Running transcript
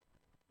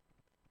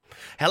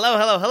Hello,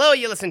 hello, hello.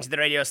 You listen to the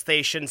radio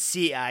station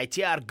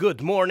CITR.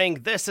 Good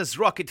morning. This is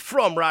Rocket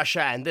from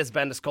Russia, and this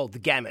band is called The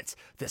Gamuts,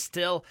 The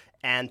Still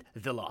and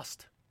The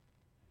Lost.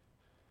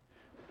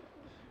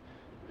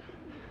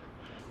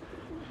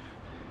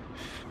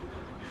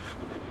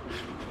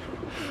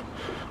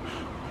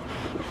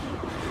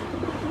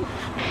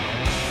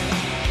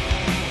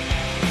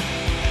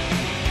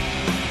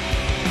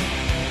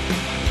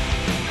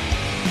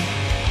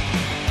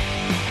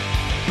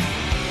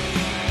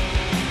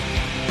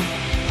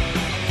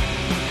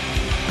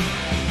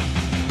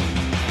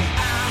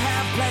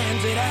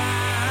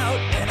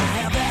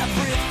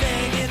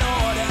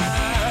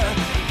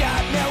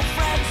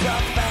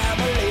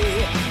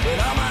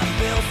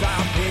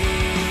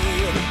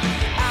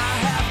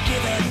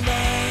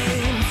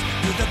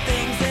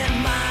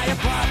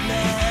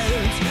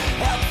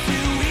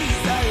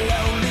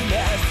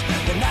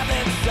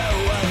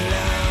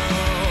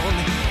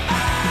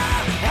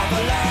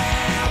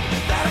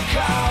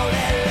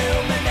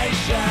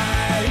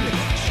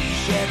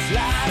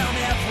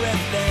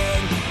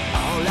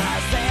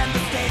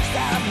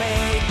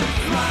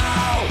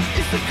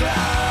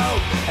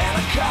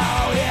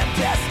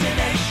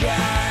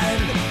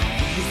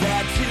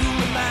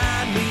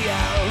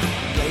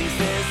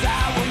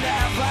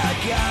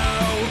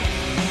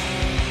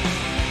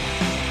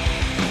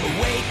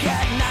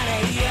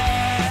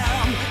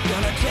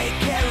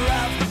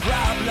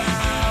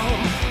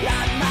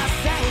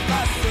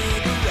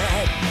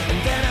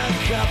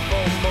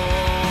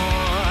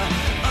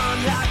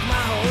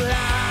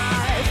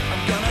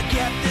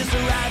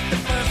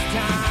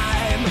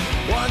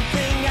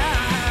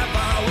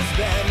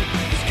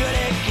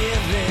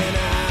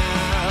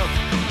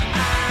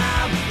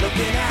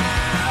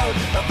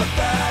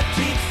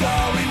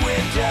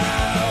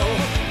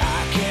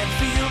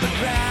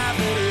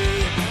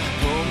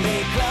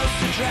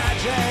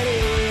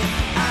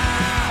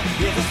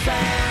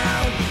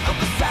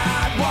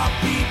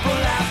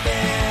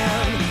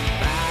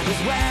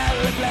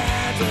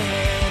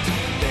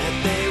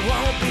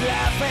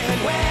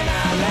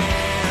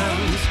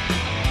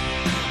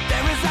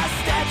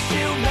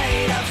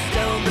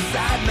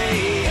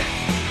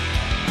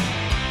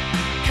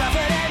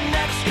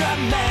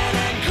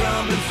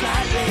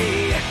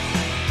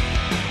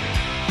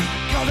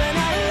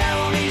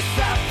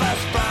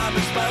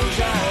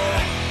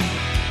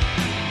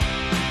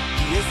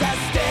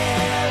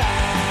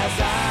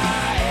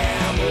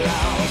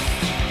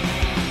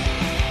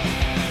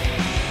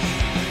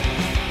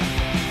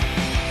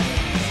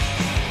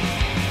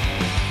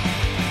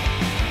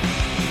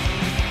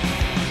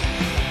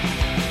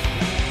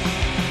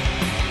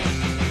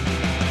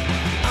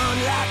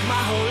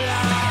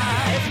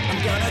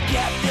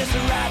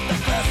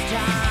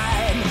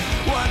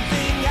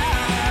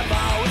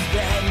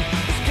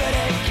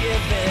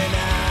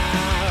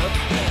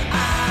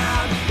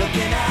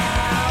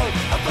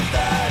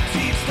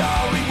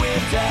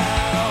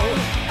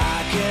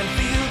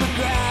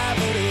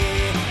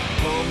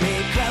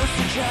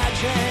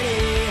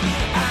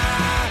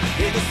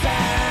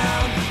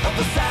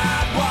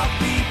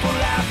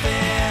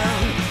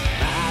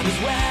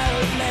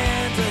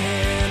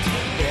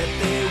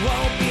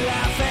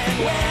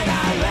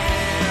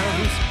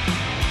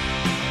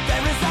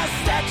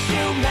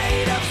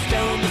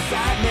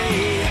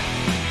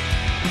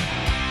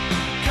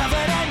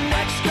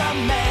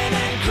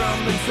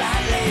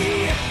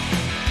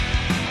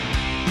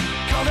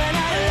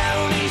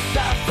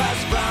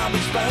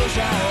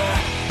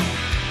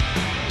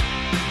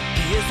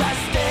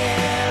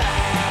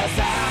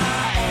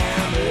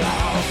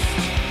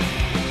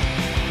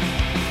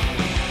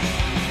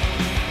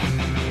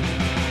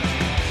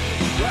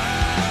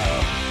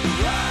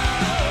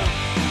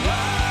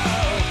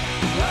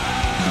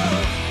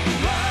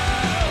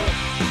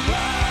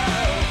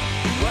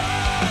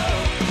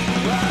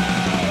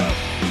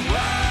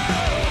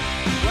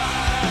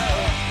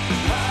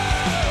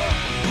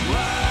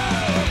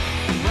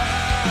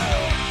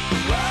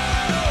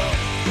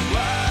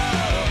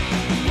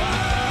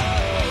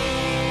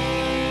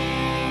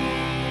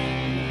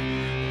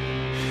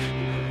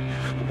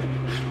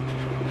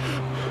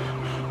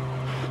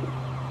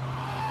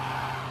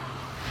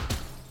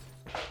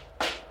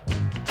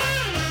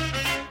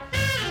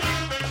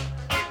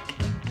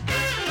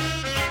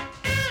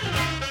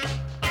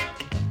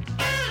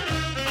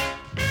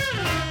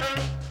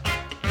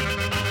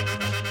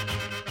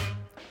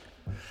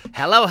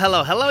 Hello,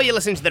 hello, hello. You're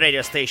listening to the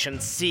radio station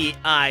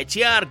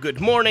CITR.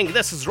 Good morning.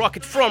 This is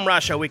Rocket from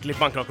Russia, weekly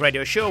punk rock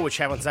radio show, which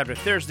happens every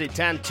Thursday,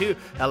 10 to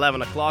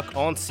 11 o'clock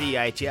on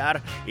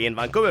CITR in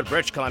Vancouver,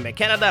 British Columbia,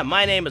 Canada.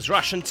 My name is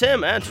Russian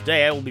Tim, and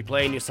today I will be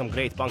playing you some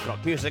great punk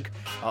rock music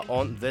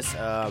on this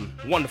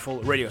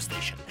wonderful radio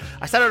station.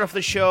 I started off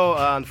the show,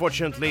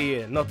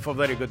 unfortunately, not for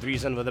very good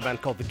reason, with a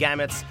band called The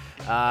Gamuts.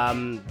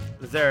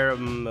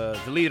 The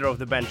leader of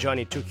the band,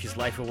 Johnny, took his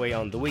life away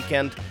on the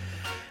weekend.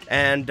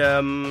 And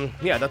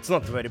yeah, that's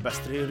not the very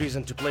best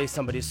reason to play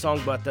somebody's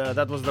song, but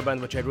that was the band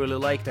which I really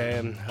liked.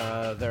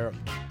 Their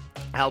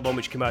album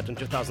which came out in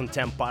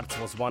 2010. Parts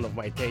was one of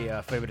my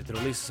favorite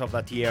releases of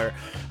that year.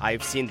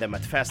 I've seen them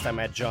at Fest. I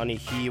met Johnny.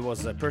 He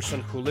was a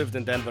person who lived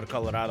in Denver,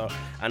 Colorado,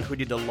 and who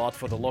did a lot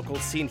for the local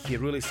scene. He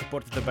really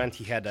supported the band.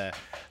 He had a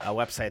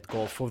website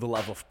called For the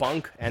Love of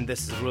Punk, and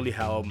this is really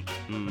how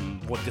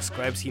what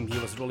describes him. He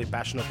was really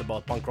passionate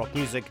about punk rock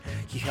music.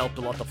 He helped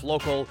a lot of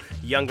local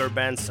younger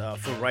bands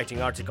through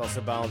writing articles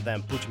about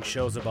them, putting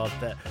shows about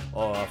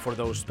for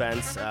those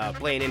bands,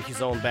 playing in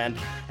his own band,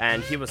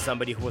 and he was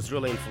somebody who was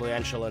really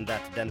influential in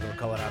that Denver,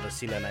 Colorado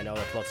scene. And I know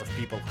that lots of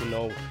people who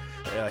know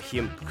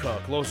him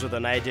closer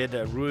than I did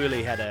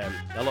really had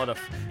a lot of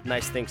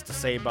nice things to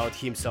say about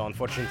him. So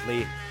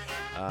unfortunately,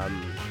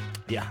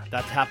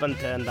 that happened,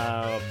 and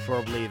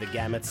probably the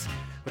Gamuts,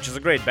 which is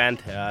a great band,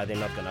 they're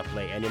not gonna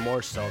play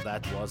anymore. So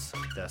that was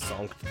the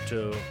song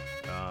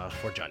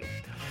for Johnny.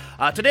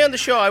 Today on the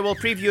show, I will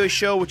preview a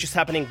show which is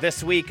happening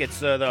this week.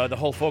 It's the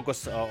whole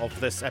focus of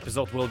this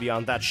episode will be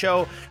on that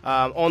show.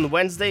 On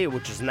Wednesday,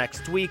 which is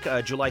next week,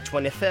 July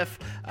 25th,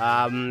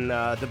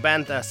 the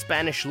band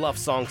Spanish Love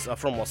Songs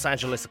from Los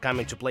Angeles are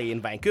coming to play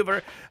in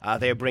Vancouver.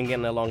 They're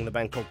bringing along the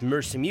band called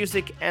Mercy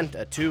Music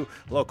and two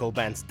local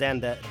bands,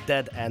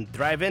 Dead and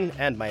Drive-In,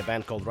 and my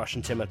band called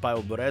Russian Tim and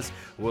Pavel Burez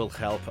will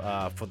help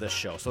for this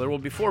show. So there will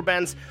be 4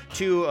 bands,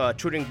 2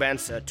 touring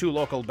bands, 2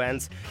 local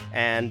bands,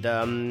 and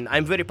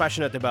I'm very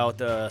passionate about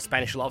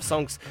Spanish Love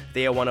Songs.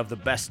 They are one of the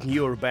best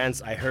newer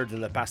bands I heard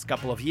in the past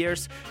couple of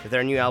years.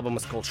 Their new album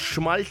is called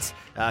Schmaltz,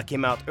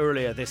 came out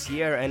earlier this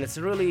year, and it's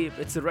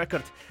a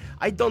record.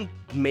 I don't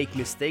make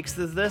mistakes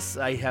with this.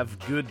 I have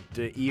good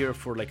ear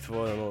for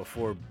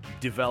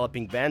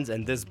developing bands,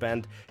 and this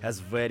band has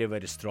very,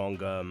 very strong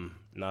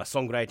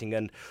songwriting,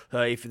 and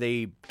if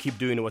they keep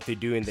doing what they're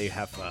doing, they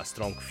have a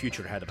strong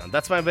future ahead of them.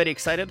 That's why I'm very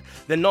excited.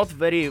 They're not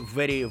very,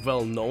 very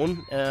well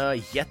known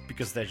yet,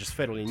 because they're just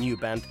fairly new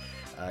band.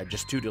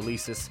 Just 2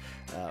 releases,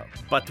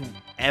 but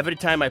every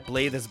time I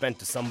play this band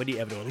to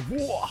somebody, everyone,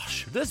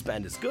 whoosh, this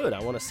band is good,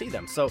 I want to see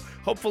them. So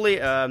hopefully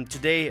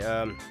today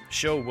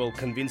show will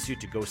convince you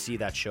to go see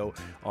that show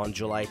on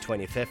July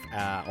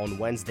 25th on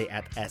Wednesday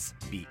at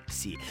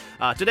SBC.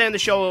 Today on the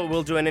show,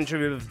 we'll do an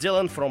interview with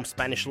Dylan from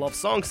Spanish Love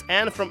Songs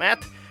and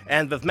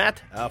with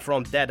Matt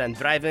from Dead and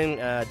Drive-In.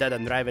 Dead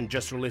and Drive-In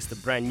just released a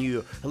brand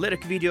new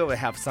lyric video. We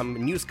have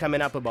some news coming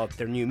up about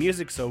their new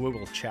music, so we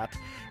will chat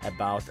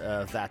about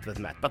that with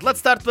Matt. But let's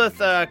start with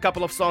a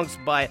couple of songs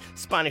by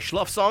Spanish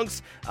Love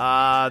Songs.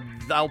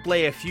 I'll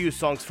play a few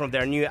songs from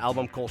their new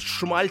album called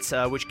Schmaltz,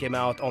 which came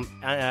out on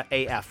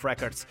AF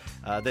Records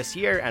this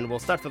year, and we'll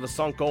start with a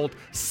song called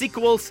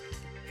Sequels,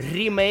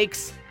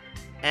 Remakes,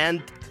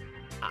 and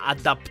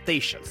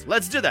Adaptations.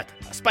 Let's do that.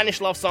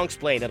 Spanish Love Songs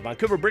playing at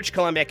Vancouver, British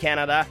Columbia,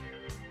 Canada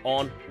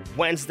on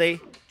Wednesday,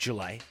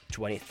 July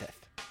 25th.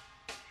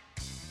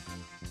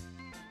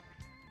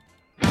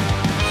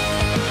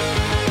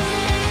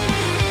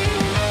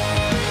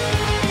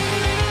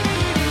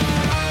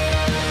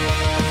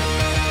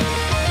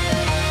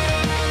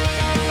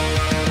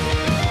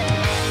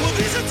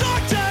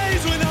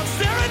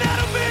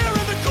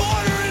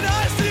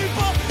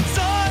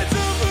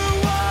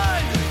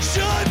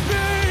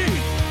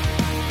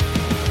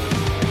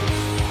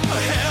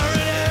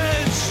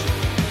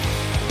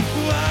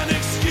 An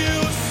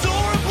excuse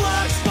or a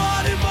black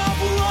spot in my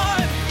blood.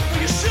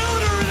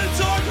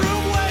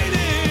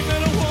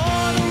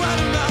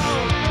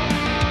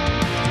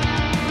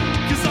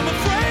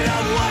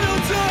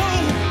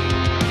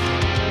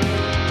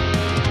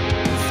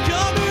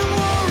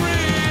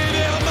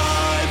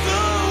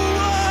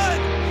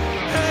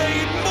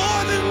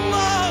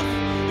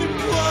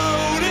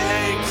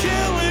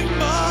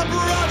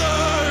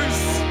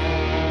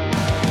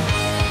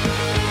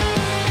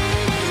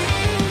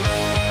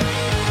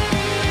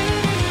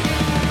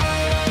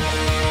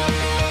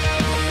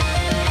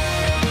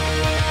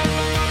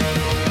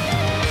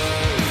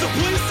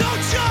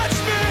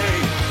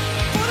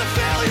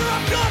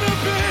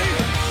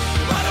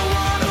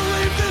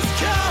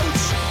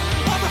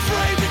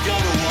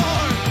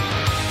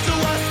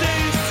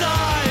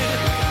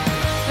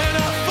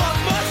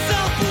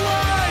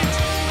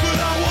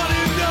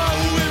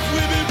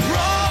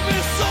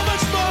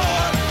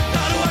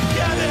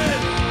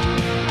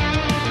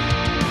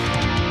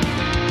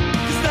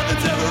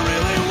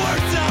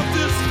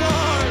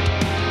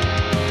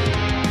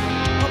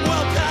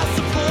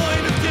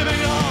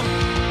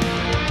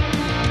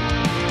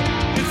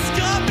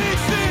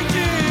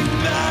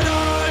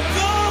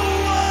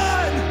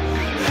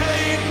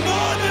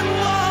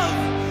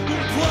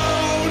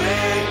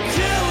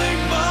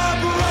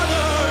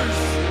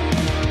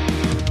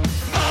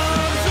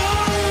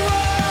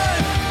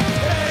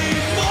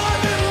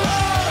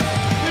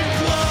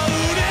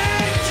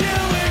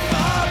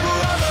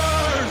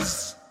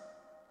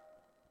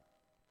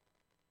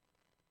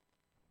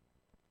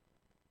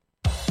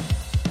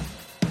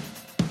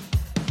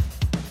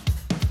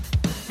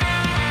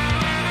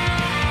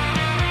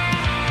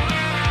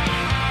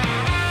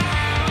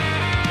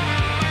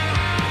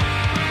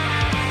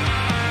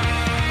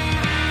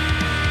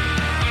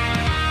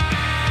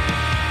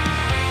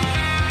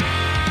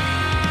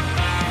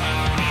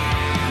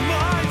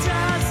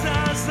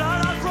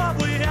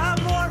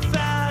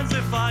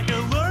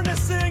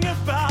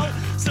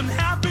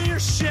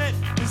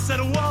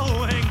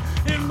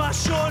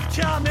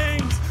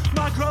 shortcomings,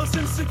 my gross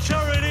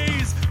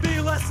insecurities. Be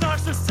less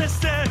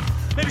narcissistic,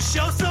 maybe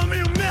show some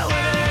humility.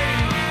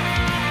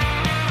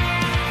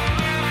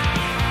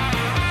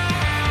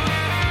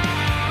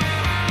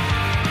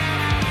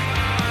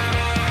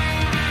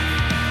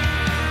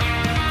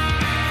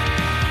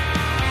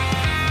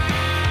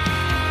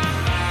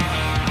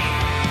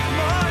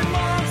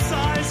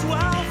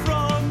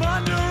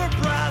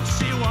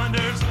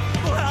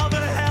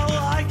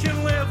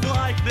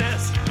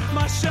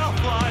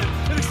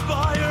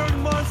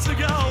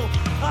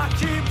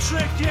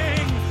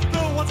 Tricking the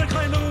ones I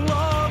claim to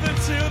love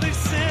into these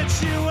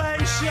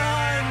situations.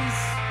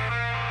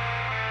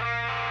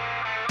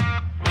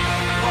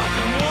 Like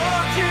I'm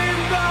walking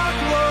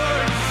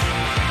backwards,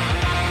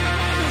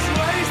 these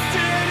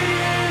wasted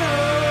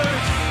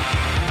years.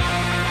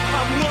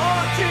 I'm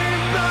walking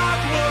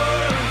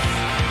backwards,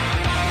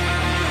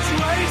 these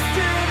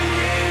wasted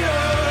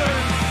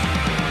years.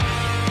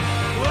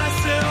 Well,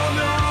 still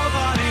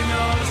nobody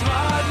knows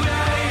my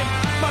name,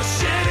 my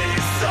shitty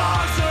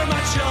songs or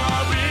my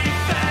chubby.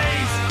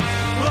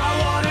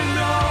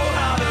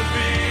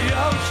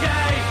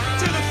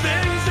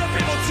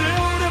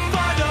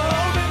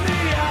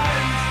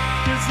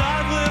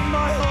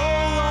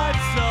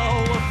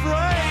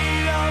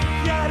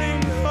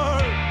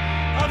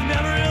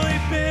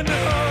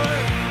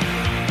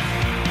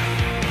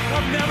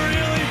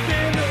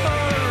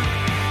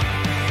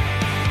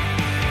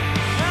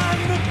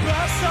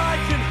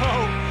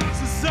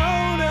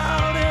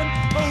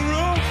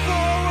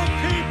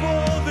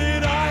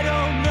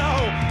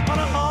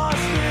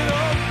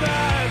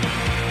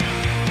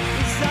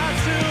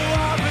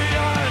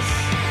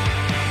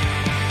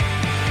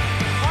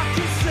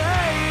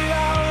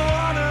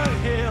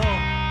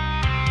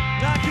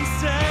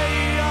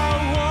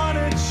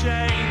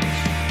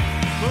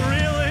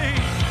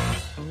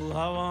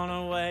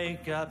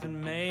 Up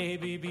and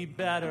maybe be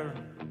better.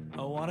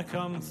 I wanna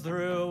come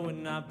through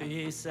and not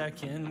be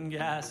second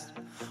guessed.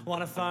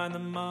 Wanna find the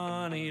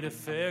money to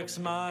fix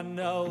my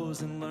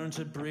nose and learn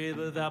to breathe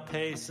without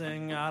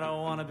pacing. I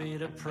don't wanna be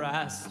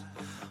depressed.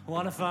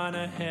 Wanna find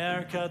a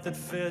haircut that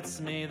fits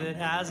me, that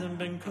hasn't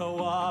been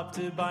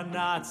co-opted by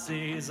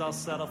Nazis. I'll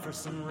settle for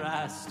some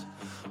rest.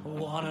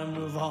 Wanna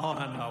move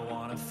on, I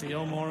wanna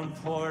feel more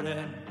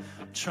important.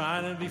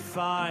 Trying to be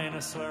fine, I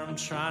swear I'm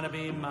trying to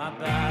be my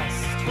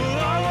best. Well,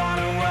 I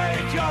wanna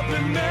wake up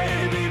and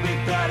maybe be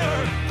better.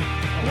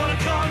 I wanna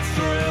come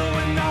through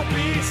and not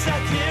be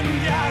second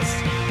guessed.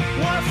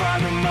 Wanna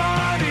find the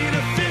money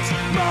to fix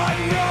my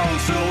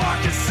nose so I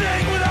can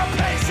sing without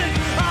pacing.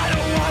 I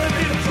don't wanna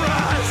be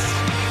depressed.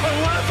 I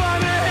wanna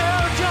find a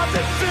haircut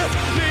that fits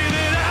me,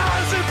 that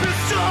hasn't been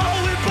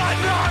stolen by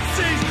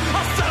Nazis.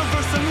 I'll settle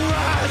for some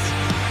rest.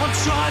 I'm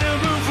trying to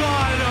move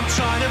on, I'm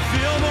trying to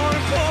feel more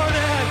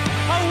important.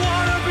 I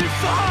wanna be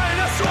fine,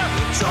 I swear,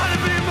 I'm trying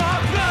to be my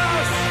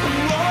best. I'm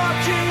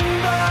walking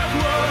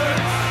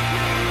backwards,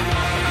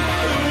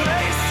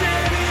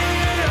 wasted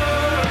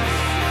years.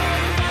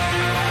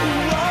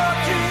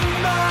 Walking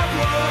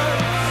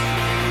backwards,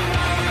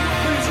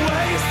 these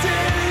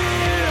wasted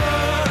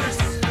years.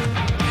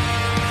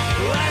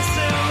 I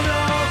still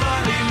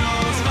nobody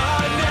knows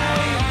my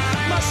name,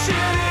 my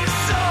shitty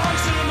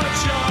songs and my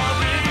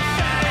chubby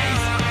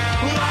face.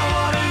 I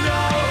wanna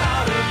know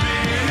how to be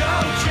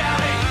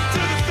okay.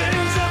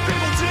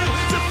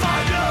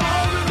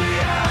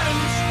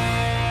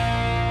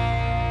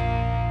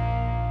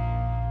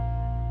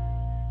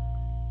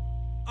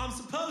 I'm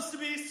supposed to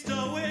be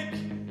stoic,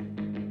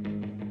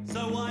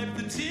 so wipe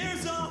the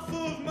tears off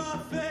of my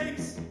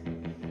face.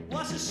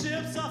 Watch the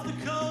ships off the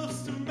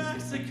coast of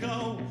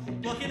Mexico,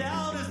 block it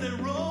out as they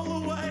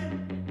roll away.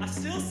 I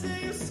still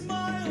see you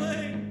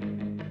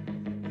smiling,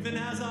 even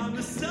as I'm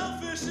as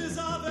selfish as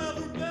I've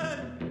ever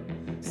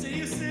been. See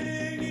you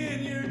sitting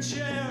in your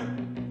chair,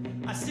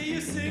 I see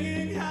you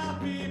singing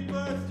happy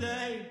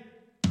birthday.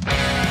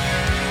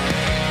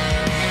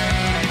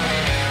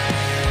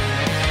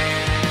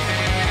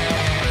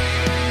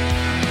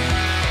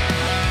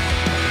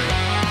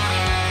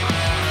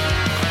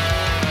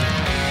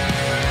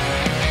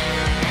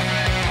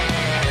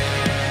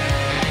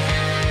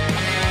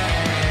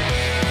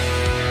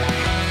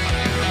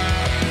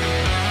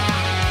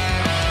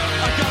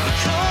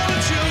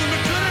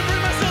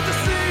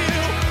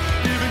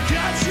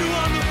 You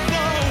on the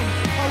phone,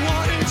 I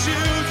wanted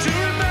you to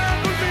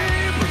remember me,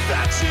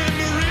 perfection,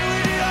 the real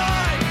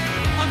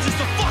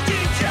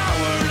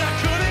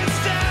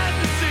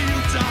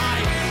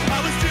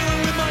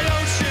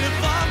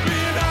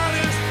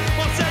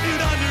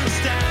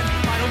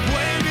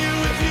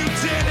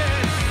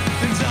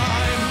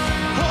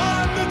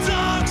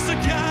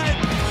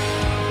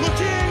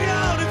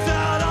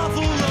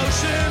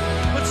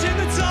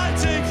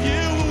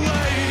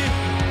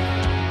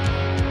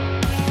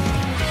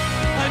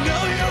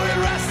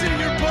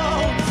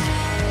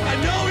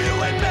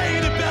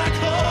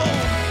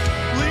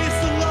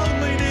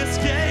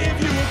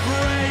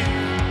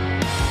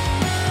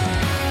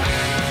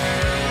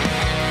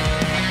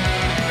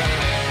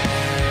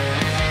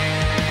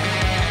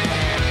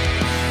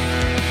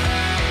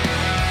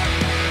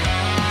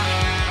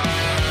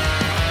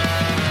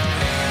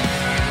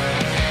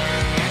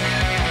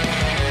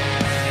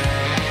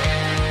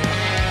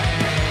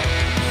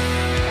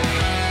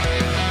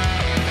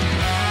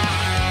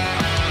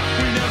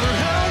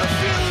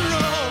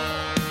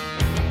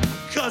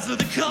of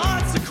the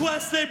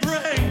consequence they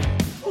bring.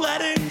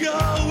 Letting go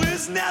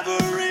is never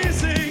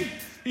easy,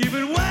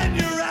 even when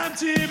you're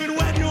empty, even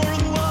when you're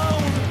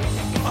alone.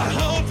 I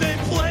hope they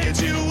played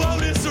you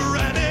Otis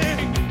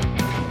Redding.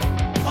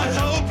 I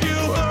hope you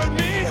heard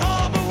me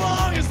hum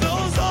along as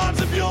those arms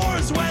of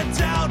yours went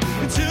down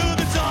into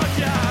the dark.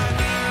 Yeah,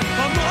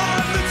 I'm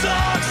on the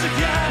docks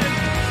again,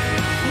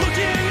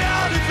 looking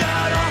out at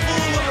that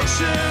awful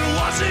ocean,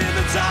 watching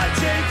the tide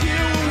take you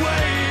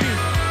away.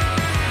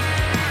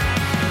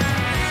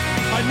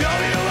 I know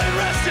you ain't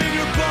resting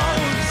your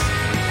bones,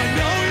 I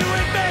know you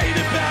ain't made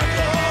it back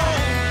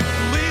home.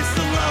 At least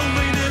the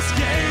loneliness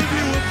gave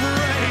you a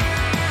break.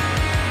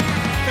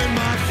 And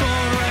my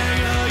phone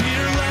rang a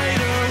year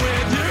later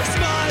with your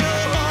smile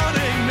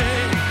haunting me.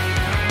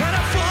 And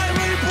I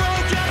finally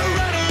broke out a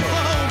rental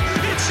home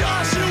in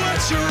Joshua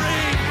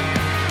Tree.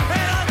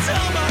 And I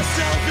tell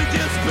myself it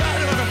gets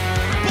better,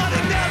 but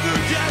it never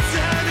gets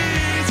any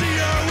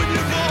easier when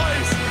your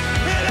voice,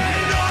 it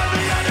ain't on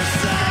the other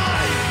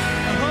side.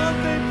 I hope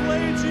they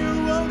played you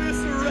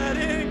Otis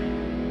Redding.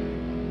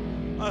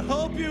 I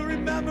hope you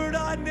remembered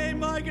I named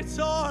my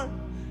guitar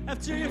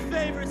after your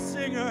favorite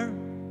singer,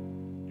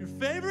 your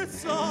favorite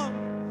song.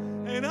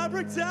 And I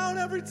break down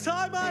every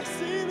time I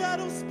see that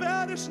old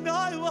Spanish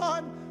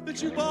nylon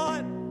that you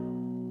bought.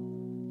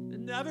 It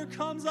never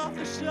comes off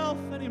the shelf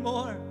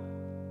anymore.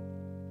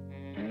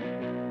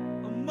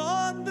 I'm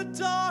on the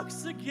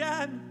docks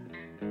again,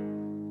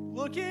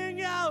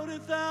 looking out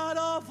at that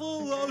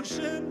awful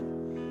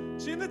ocean,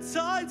 seeing the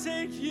tide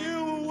take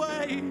you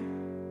away.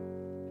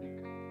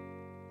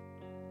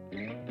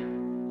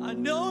 I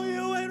know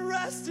you ain't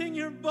resting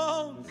your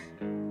bones,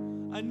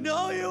 I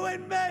know you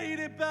ain't made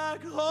it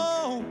back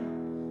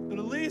home, but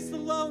at least the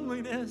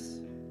loneliness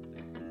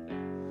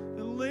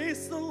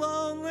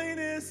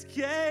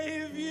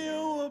gave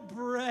you a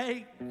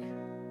break.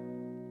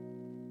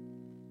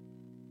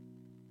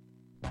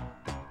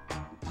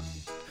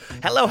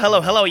 Hello, hello,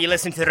 hello, you're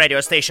listening to the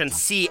radio station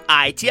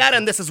CITR,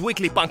 and this is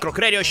weekly punk rock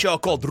radio show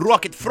called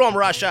Rocket from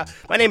Russia.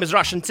 My name is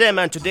Russian Tim,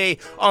 and today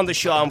on the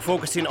show I'm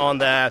focusing on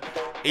the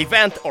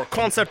event or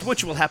concert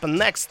which will happen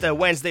next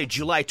Wednesday,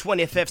 July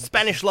 25th.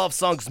 Spanish love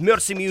songs,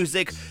 Mercy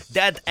Music,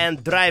 Dead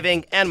and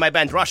Driving, and my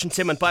band Russian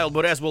Tim and Pavel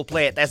Burez will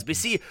play at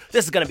SBC.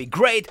 This is gonna be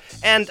great,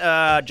 and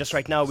just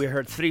right now we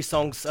heard 3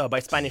 songs by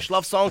Spanish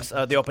love songs,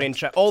 the opening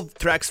all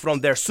tracks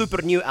from their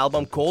super new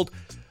album called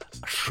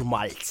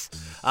Schmaltz.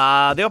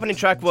 The opening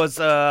track was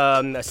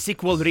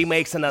sequel,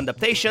 remakes, and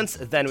adaptations.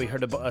 Then we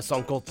heard a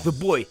song called The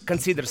Boy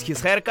Considers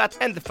His Haircut,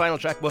 and the final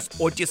track was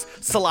Otis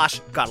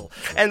 / Carl.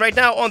 And right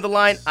now on the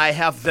line, I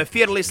have the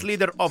fearless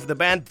leader of the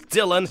band,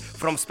 Dylan,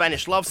 from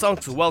Spanish Love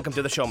Songs. Welcome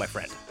to the show, my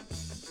friend.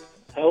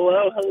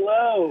 Hello,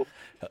 hello.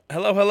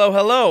 Hello, hello,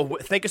 hello.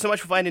 Thank you so much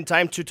for finding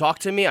time to talk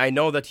to me. I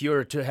know that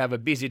you're to have a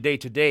busy day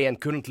today, and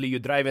currently you're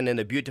driving in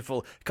a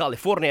beautiful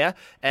California.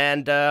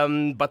 And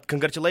but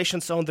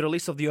congratulations on the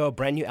release of your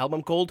brand new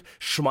album called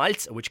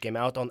Schmaltz, which came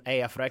out on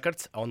AF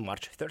Records on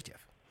March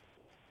 30th.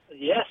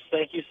 Yes,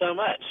 thank you so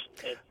much.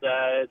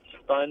 It's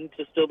fun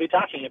to still be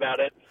talking about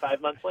it 5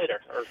 months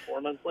later, or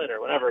 4 months later,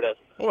 whatever it is.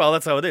 Well,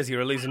 that's how it is. You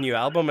release a new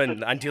album,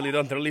 and until you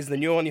don't release the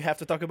new one, you have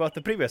to talk about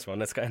the previous one.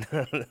 That's kind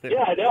of...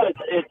 Yeah, I know.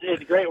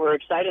 It's great. We're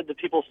excited that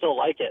people still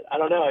like it. I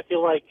don't know. I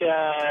feel like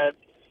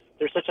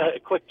there's such a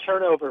quick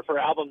turnover for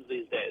albums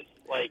these days.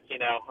 Like, you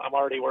know, I'm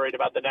already worried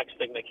about the next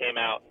thing that came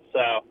out.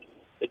 So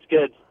it's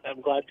good.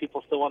 I'm glad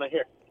people still want to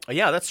hear.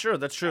 Yeah, that's true.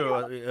 That's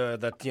true.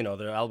 That, you know,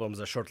 the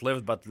albums are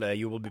short-lived, but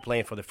you will be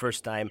playing for the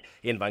first time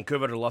in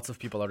Vancouver. Lots of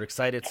people are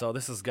excited, so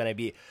this is gonna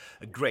be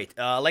great.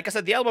 Like I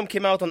said, the album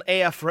came out on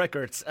AF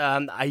Records.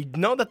 I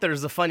know that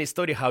there's a funny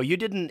story how you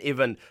didn't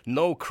even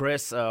know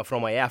Chris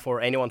from AF or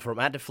anyone from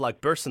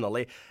Anti-Flag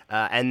personally,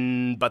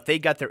 but they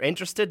got there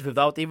interested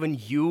without even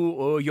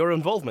your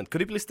involvement. Could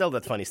you please tell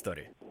that funny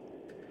story?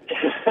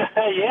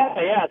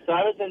 Yeah. So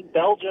I was in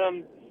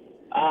Belgium.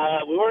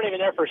 We weren't even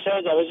there for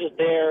shows. I was just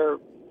there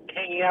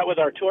hanging out with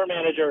our tour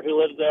manager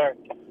who lives there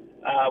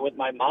with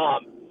my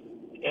mom.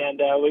 And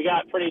we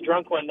got pretty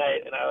drunk one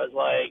night, and I was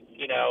like,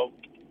 you know,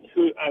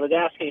 I was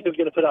asking who's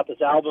going to put out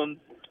this album,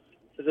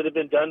 because it had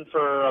been done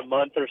for a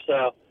month or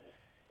so.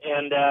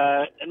 And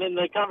then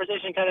the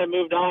conversation kind of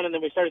moved on, and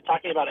then we started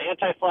talking about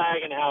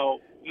Anti-Flag and how,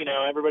 you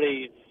know, it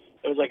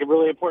was like a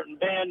really important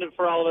band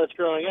for all of us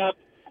growing up.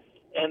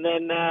 And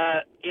then,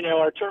 you know,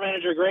 our tour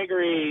manager,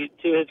 Gregory,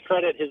 to his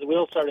credit, his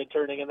wheels started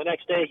turning. And the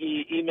next day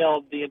he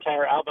emailed the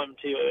entire album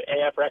to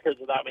AF Records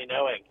without me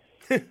knowing.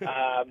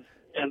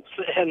 And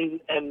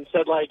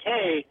said, like,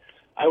 hey,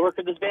 I work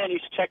with this band. You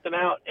should check them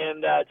out.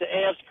 And to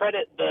AF's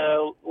credit,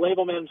 the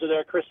label manager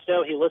there, Chris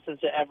Stowe, he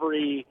listens to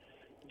every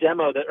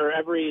demo or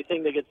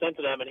everything that gets sent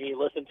to them, and he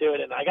listened to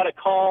it. And I got a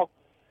call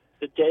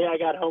the day I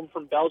got home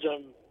from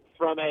Belgium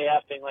from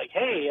AF being like,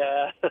 hey,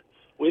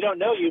 we don't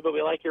know you, but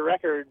we like your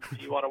record.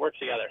 Do you want to work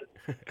together?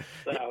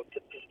 So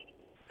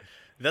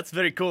that's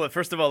very cool.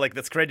 First of all, like,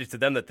 that's credit to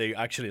them that they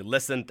actually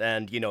listened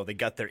and, you know, they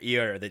got their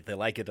ear, they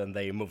like it, and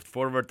they moved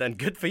forward. And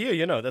good for you.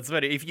 You know, that's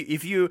very.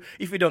 If you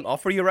don't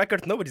offer your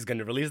record, nobody's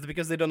gonna release it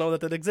because they don't know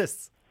that it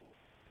exists.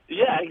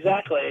 Yeah,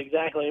 exactly.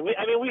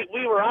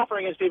 We were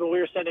offering it to people. We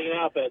were sending it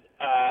out, but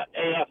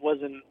AF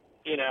wasn't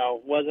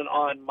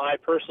on my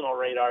personal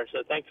radar. So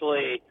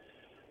thankfully,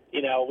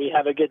 we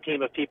have a good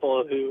team of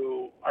people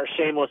who are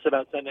shameless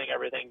about sending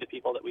everything to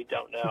people that we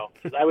don't know,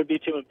 because I would be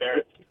too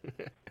embarrassed.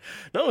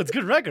 No, it's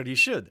good record. You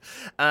should.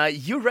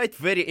 You write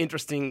very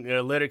interesting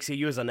lyrics. You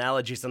use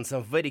analogies and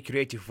some very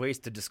creative ways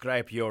to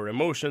describe your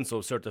emotions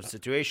or certain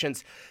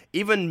situations.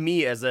 Even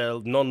me, as a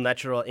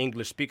non-natural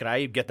English speaker,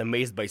 I get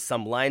amazed by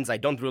some lines. I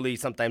don't really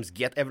sometimes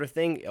get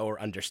everything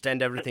or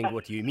understand everything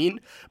what you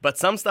mean, but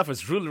some stuff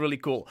is really, really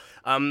cool.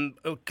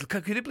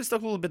 Could you please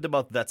talk a little bit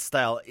about that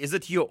style? Is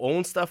it your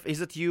own stuff?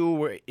 Is it you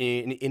were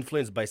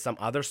influenced by some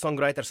other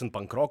songwriters in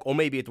punk rock, or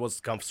maybe it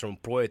comes from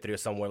poetry or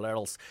somewhere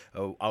else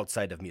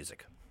outside of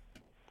music?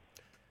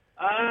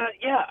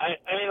 Yeah,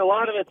 I mean, a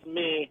lot of it's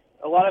me.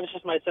 A lot of it's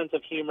just my sense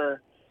of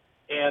humor,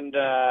 and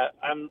I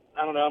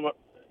don't know.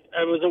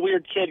 I was a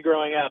weird kid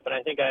growing up, and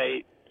I think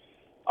I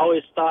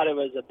always thought it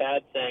was a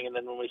bad thing. And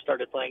then when we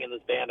started playing in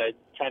this band, I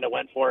kind of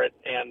went for it.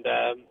 And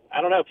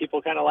I don't know,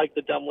 people kind of like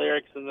the dumb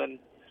lyrics. And then,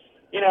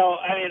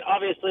 I mean,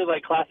 obviously,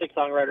 like classic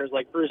songwriters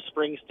like Bruce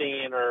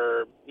Springsteen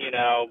or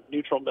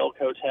Neutral Milk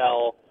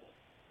Hotel.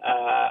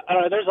 I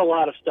don't know. There's a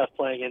lot of stuff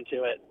playing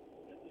into it.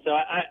 So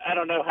I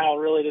don't know how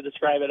really to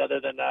describe it other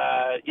than,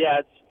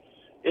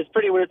 it's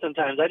pretty weird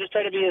sometimes. I just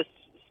try to be as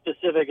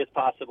specific as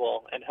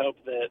possible and hope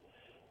that,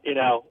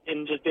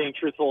 in just being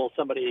truthful,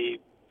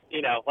 somebody,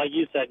 like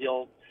you said,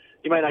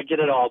 you might not get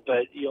it all,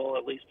 but you'll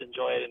at least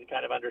enjoy it and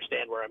kind of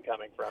understand where I'm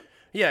coming from.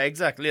 Yeah,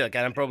 exactly. Like,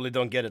 and I probably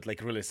don't get it.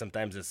 Like, really,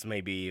 sometimes it's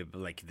maybe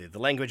like the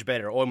language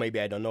better, or maybe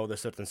I don't know the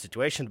certain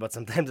situation. But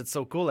sometimes it's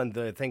so cool, and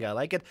I think I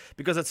like it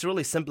because it's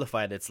really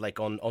simplified. It's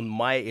like on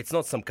my. It's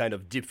not some kind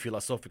of deep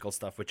philosophical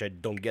stuff which I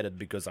don't get it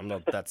because I'm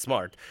not that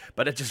smart.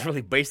 But it's just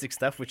really basic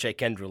stuff which I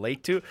can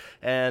relate to,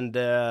 and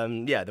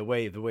the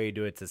way you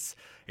do it is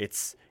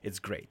it's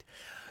great.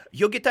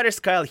 Your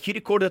guitarist Kyle, he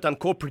recorded and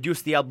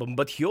co-produced the album,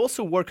 but he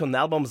also worked on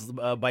albums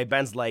by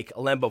bands like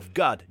Lamb of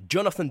God,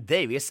 Jonathan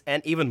Davis,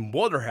 and even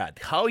Motorhead.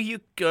 How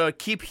you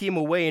keep him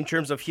away in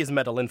terms of his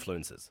metal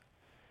influences?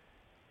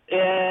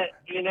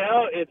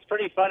 It's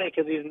pretty funny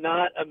because he's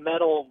not a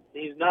metal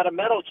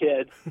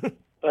kid,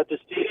 but the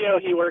studio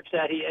he works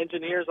at, he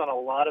engineers on a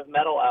lot of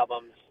metal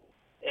albums,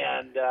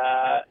 and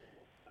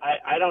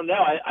I don't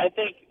know. I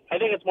think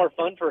it's more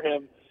fun for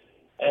him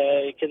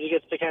because he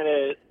gets to kind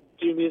of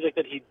do music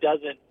that he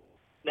doesn't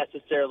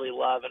necessarily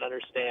love and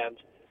understand.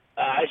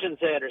 I shouldn't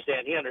say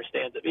understand. He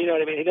understands it. But you know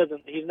what I mean?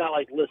 He's not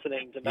like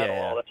listening to metal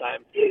all the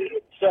time.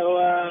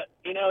 So,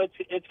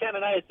 it's kind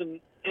of nice. And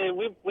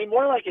we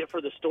more like it for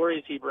the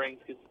stories he brings,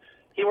 because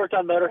he worked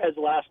on Motorhead's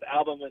last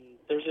album, and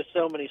there's just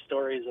so many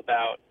stories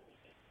about,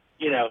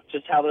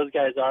 just how those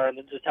guys are, and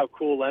then just how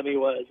cool Lemmy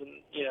was, and,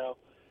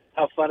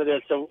 how fun it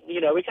is. So,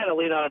 we kind of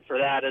lean on it for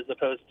that as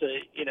opposed to,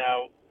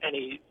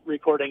 any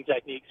recording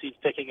techniques he's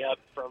picking up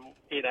from,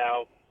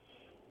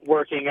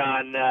 working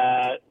on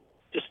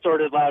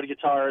distorted loud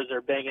guitars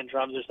or banging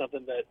drums or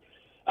something. That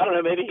I don't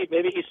know.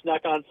 Maybe he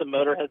snuck on some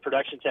Motorhead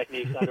production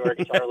techniques onto our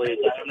guitar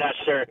leads. I'm not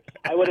sure.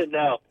 I wouldn't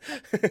know.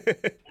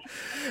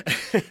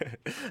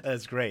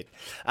 That's great.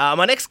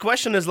 My next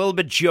question is a little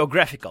bit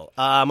geographical.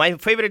 My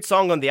favorite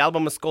song on the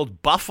album is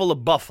called Buffalo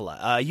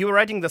Buffalo. You were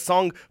writing the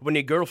song when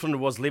your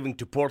girlfriend was leaving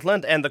to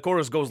Portland, and the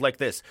chorus goes like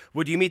this: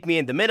 would you meet me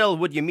in the middle?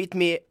 Would you meet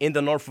me in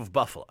the north of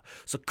Buffalo?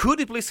 So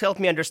could you please help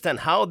me understand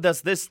how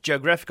does this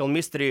geographical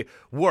mystery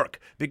work?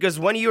 Because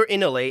when you're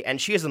in LA and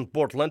she is in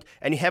Portland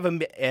and you have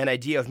an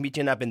idea of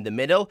meeting up in the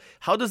middle,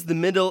 how does the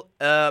middle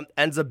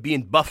ends up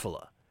being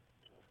Buffalo?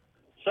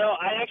 So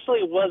I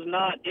actually was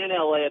not in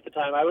LA at the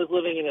time. I was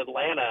living in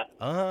Atlanta.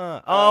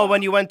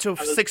 When you went to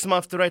 6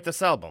 months to write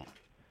this album.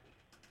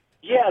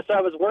 Yeah, so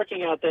I was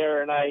working out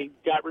there, and I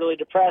got really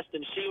depressed.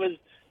 And she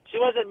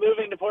wasn't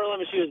moving to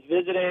Portland, but she was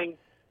visiting.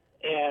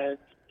 And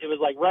it was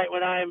like right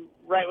when I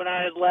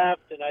had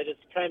left, and I just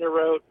kind of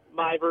wrote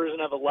my version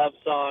of a love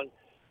song.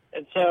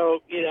 And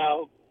so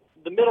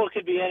the middle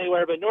could be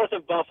anywhere, but north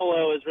of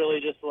Buffalo is really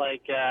just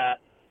like that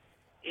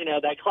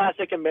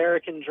classic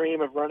American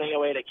dream of running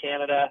away to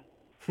Canada.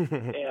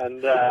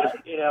 And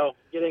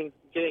getting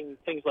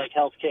things like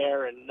health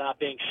care and not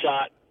being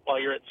shot while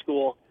you're at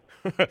school.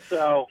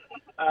 So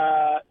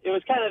it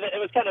was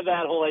kind of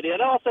that whole idea.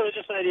 And also it was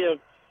just an idea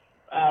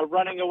of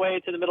running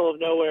away to the middle of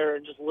nowhere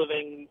and just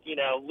living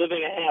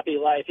a happy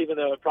life, even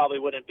though it probably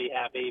wouldn't be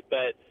happy.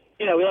 But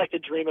we like to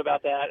dream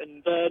about that.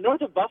 And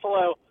north of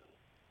Buffalo,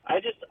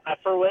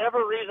 for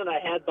whatever reason, I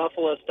had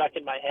Buffalo stuck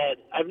in my head.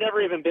 I've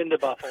never even been to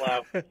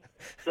Buffalo,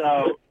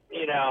 so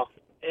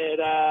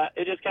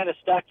it just kind of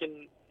stuck.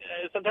 And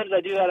sometimes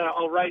I do that.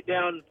 I'll write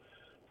down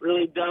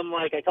really dumb,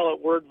 like I call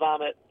it word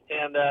vomit,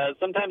 and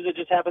sometimes it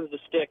just happens to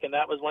stick. And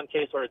that was one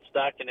case where it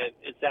stuck, and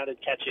it sounded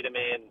catchy to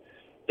me. And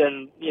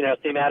then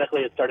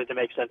thematically, it started to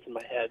make sense in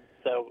my head.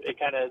 So it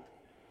kind of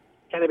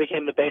kind of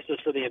became the basis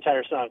for the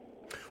entire song.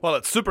 Well,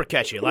 it's super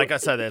catchy. Like I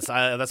said,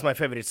 that's my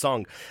favorite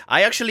song.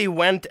 I actually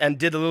went and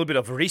did a little bit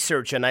of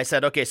research, and I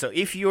said, okay, so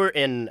if you're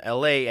in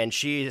LA and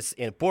she's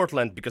in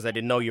Portland, because I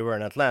didn't know you were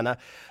in Atlanta,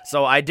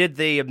 so I did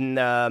the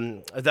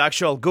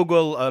actual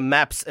Google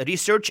Maps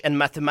research, and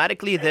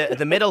mathematically,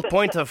 the middle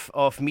point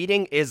of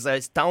meeting is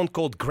a town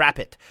called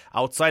Grapit,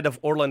 outside of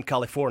Orland,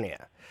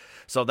 California.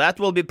 So that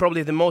will be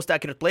probably the most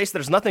accurate place.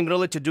 There's nothing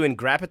really to do in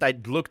Grapit. I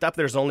looked up,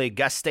 there's only a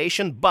gas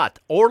station, but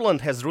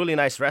Orland has really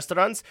nice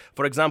restaurants.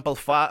 For example,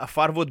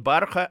 Farwood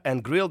Bar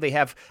and Grill, they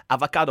have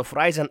avocado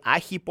fries and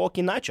ají poke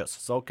nachos.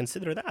 So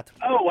consider that.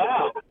 Oh,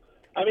 wow.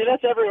 I mean,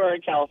 that's everywhere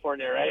in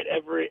California, right?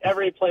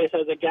 Every place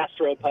has a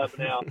gastropub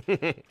now.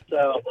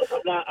 So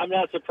I'm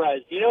not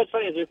surprised. You know what's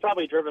funny is we've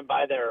probably driven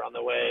by there on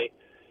the way.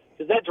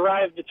 Because that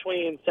drive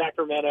between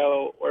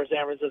Sacramento or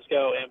San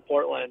Francisco and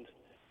Portland,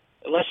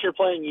 unless you're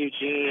playing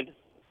Eugene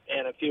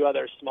and a few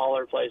other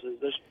smaller places,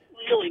 there's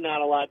really not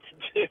a lot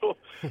to do.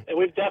 And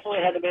we've definitely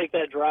had to make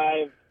that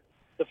drive.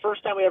 The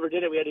first time we ever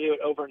did it, we had to do it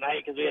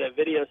overnight because we had a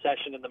video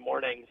session in the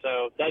morning.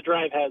 So that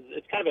drive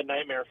it's kind of a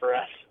nightmare for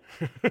us.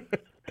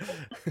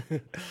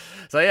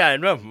 So yeah,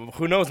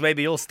 who knows,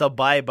 maybe you'll stop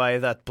by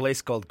that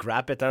place called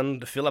Grapit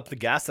and fill up the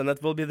gas, and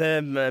that will be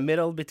the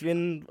middle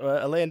between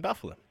LA and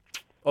Buffalo.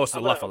 Oh,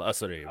 so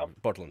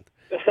Portland.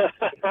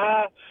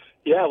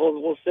 Yeah,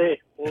 we'll see.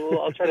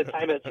 I'll try to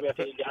time it so we have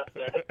to get gas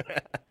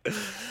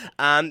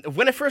there.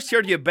 When I first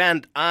heard your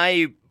band,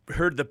 I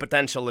heard the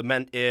potential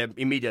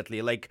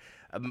immediately. Like,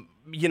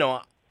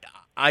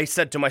 I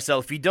said to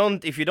myself,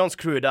 if you don't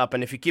screw it up,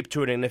 and if you keep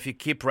touring, if you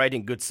keep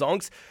writing good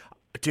songs,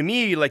 to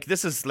me, like,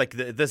 this is like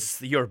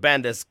your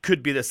band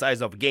could be the size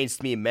of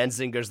Against Me,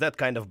 Menzingers, that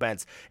kind of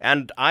bands.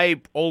 And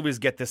I always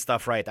get this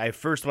stuff right.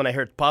 When I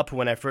heard Pup,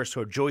 when I first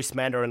heard Joyce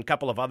Manor and a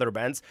couple of other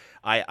bands,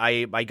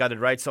 I got it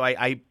right. So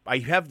I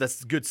have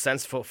this good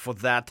sense for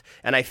that,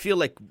 and I feel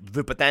like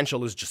the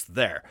potential is just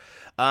there.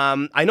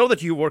 I know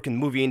that you work in the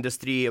movie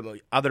industry,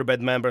 other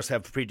band members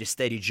have pretty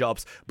steady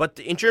jobs, but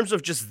in terms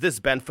of just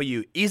this band for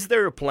you, is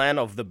there a plan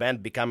of the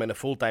band becoming a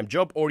full-time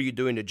job, or are you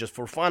doing it just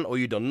for fun, or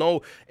you don't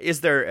know?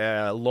 Is there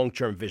a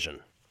long-term vision?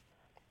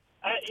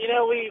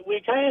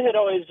 We kind of had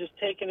always just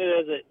taken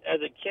it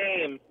as it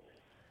came,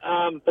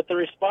 but the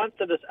response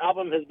to this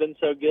album has been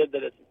so good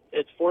that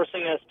it's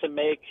forcing us to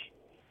make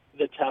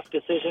the tough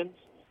decisions.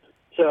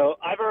 So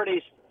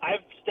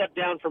I've stepped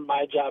down from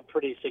my job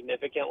pretty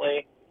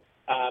significantly.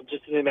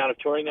 Just in the amount of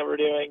touring that we're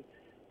doing.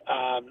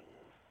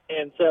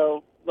 And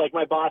so, like,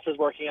 my boss is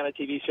working on a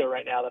TV show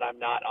right now that I'm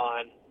not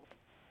on.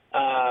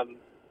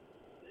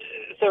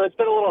 So it's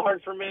been a little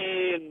hard for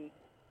me,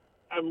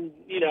 and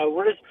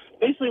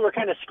we're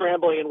kind of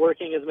scrambling and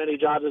working as many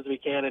jobs as we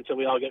can until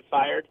we all get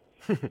fired.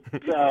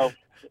 So,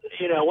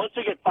 once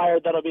we get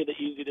fired, that'll be the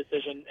easy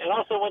decision. And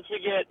also, once we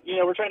get,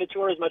 we're trying to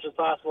tour as much as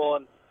possible,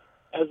 and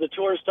as the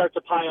tours start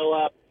to pile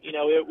up,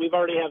 we've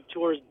already have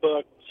tours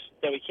booked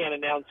that we can't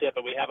announce yet,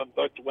 but we have them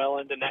booked well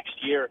into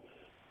next year.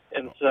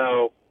 And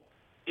so,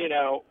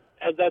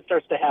 as that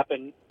starts to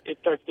happen, it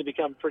starts to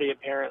become pretty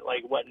apparent,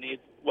 like, what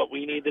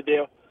we need to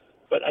do.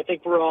 But I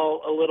think we're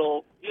all a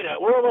little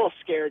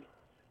scared.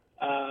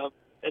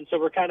 And so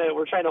we're trying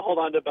to hold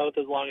on to both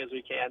as long as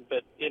we can.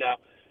 But,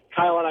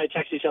 Kyle and I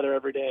text each other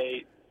every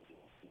day,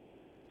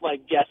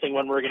 like, guessing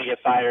when we're going to get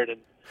fired.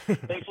 And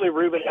thankfully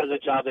Ruben has a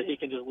job that he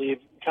can just leave,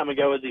 come and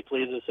go as he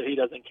pleases, so he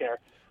doesn't care.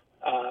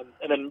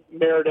 And then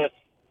Meredith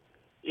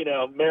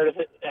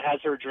has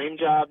her dream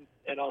job,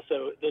 and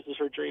also this is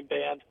her dream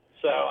band.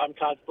 So I'm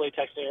constantly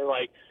texting her,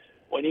 like,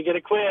 when are you going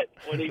to quit?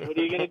 What are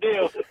you going to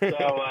do?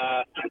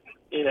 So,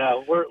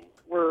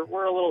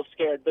 we're a little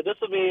scared, but this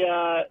will be,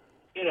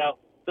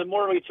 the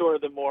more we tour,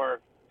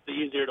 the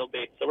easier it'll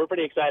be. So we're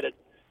pretty excited.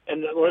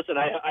 And listen,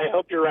 I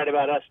hope you're right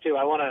about us too.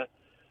 I want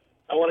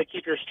to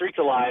keep your streak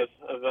alive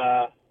of,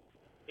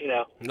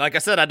 Like I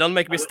said, I don't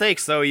make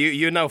mistakes, so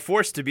you're now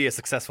forced to be a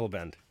successful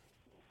band.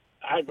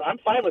 I'm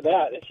fine with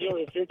that. If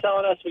you're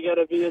telling us we got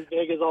to be as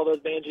big as all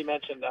those bands you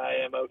mentioned, I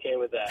am okay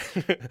with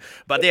that.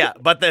 but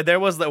there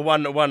was the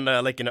one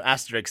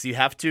asterisk. You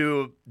have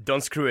to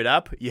don't screw it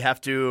up. You have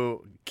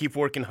to keep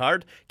working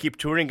hard, keep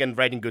touring, and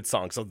writing good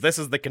songs. So this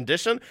is the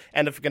condition,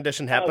 and if the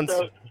condition happens.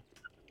 So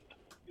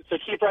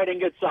keep writing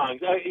good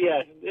songs.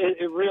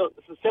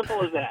 It's as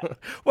simple as that.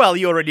 Well,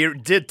 you already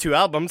did 2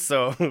 albums,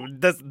 so it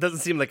doesn't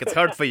seem like it's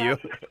hard for you.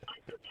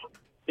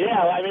 Yeah,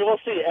 I mean, we'll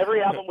see.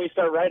 Every album we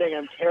start writing,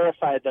 I'm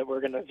terrified that we're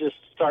going to just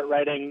start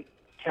writing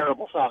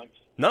terrible songs.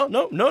 No.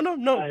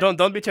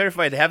 Don't be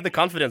terrified. Have the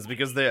confidence,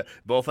 because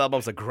both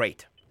albums are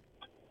great.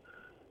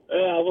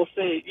 Yeah, we'll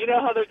see. You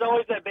know how there's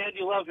always that band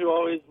you love who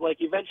always,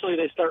 like, eventually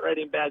they start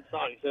writing bad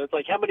songs. So it's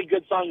like, how many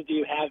good songs do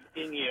you have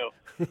in you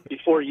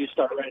before you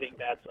start writing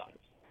bad songs?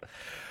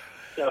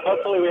 So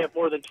hopefully we have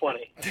more than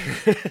 20.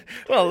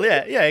 Well,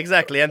 yeah,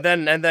 exactly. And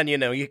then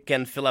you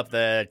can fill up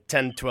the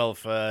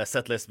 10-12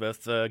 set list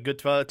with good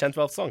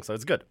 10-12 songs, so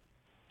it's good.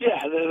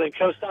 Yeah, and then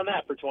coast on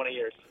that for 20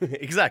 years.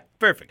 Exactly.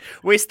 Perfect.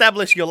 We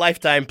established your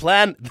lifetime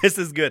plan. This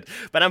is good.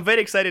 But I'm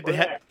very excited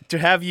to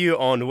have you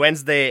on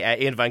Wednesday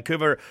in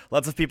Vancouver.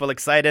 Lots of people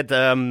excited.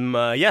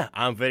 Yeah,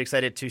 I'm very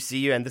excited to see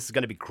you, and this is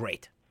going to be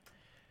great.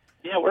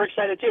 Yeah, we're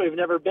excited too. We've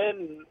never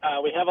been.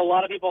 We have a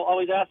lot of people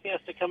always asking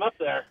us to come up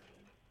there.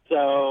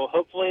 So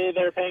hopefully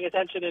they're paying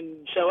attention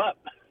and show up.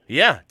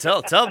 Yeah,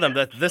 tell them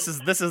that this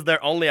is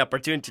their only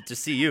opportunity to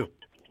see you.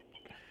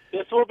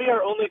 This will be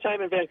our only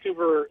time in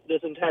Vancouver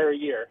this entire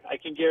year. I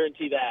can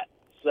guarantee that.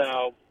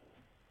 So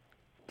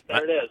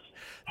there it is.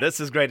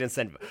 This is great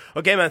incentive.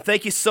 Okay, man,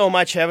 thank you so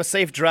much. Have a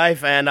safe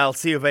drive, and I'll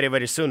see you very,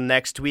 very soon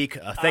next week.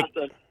 Awesome.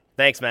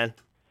 Thanks, man.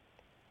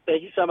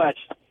 Thank you so much.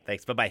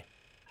 Thanks. Bye-bye.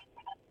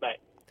 Bye.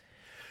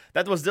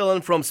 That was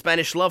Dylan from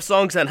Spanish Love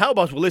Songs, and how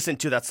about we listen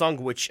to that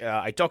song which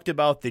I talked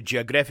about, the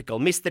Geographical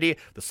Mystery,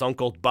 the song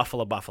called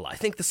Buffalo Buffalo. I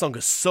think the song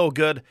is so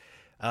good.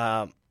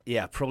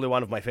 Yeah, probably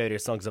one of my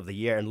favorite songs of the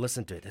year, and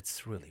listen to it.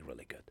 It's really,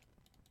 really good.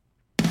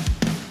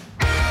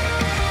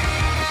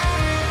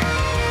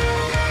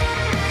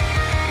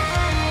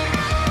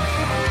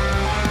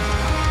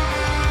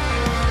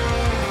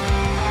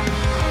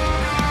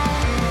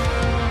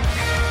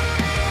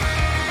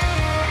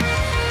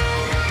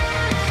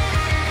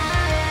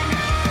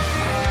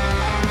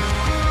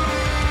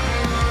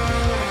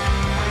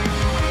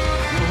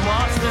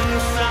 Lost in the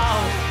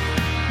south,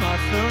 my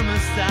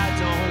thermostat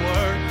don't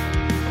work.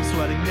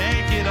 Sweating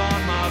naked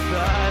on my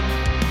bed.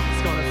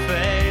 It's gonna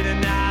fade a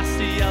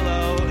nasty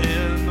yellow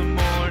in the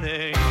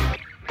morning.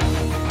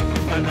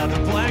 Another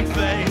blank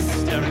face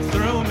staring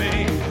through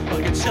me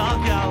like a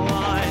chalk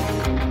outline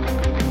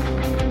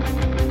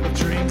of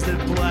dreams that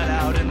bled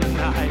out in the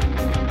night.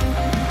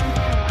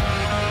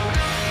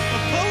 A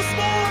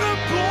postmortem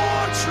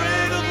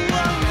portrait of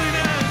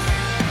loneliness.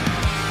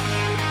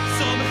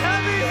 Some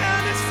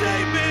heavy-handed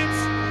statements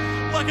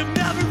like I've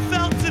never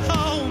felt at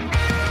home.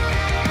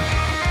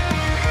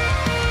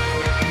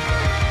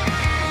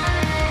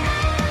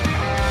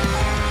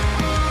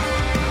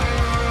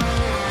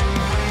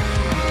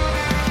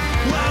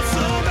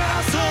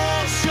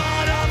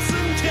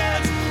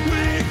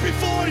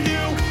 For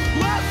you,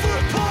 left for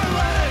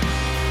Portland.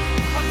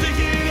 I'm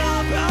thinking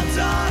about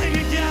dying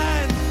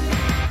again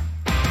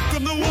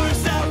from the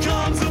worst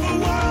outcomes of a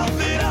world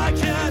that I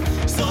can't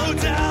slow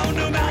down,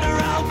 no matter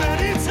how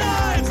many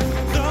times.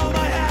 Throw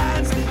my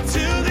hands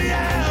to the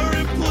air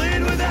and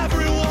plead with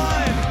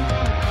everyone.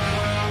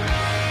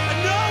 I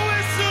know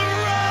it's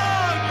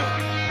wrong,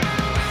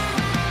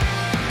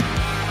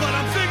 but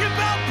I'm thinking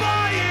about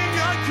buying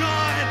a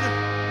gun.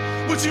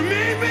 Would you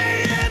meet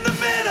me in the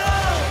middle?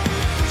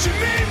 Would you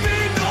meet me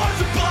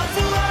north of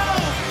Buffalo?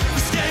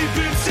 Escape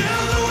into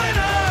the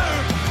winter.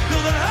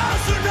 Build a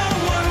house where no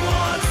one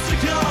wants to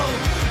go.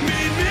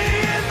 Meet me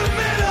in the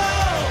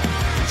middle.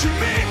 Would you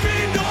meet me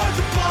north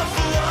of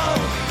Buffalo?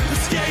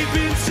 Escape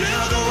into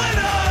the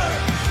winter.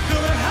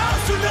 Build a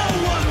house where no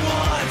one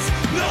wants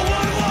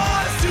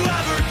to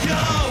ever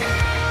go.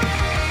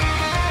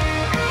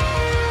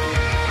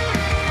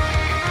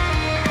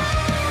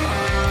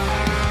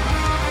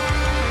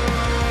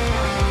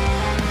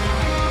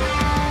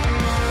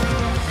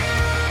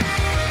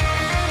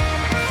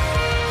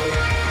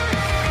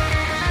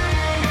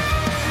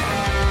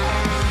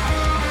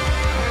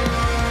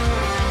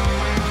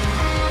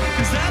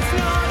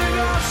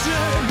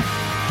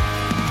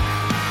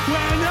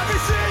 When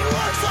everything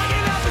looks like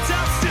an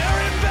epitaph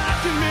staring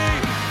back at me,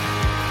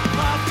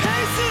 I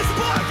pace this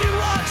parking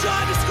lot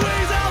trying to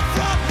squeeze out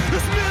from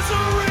this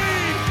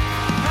misery.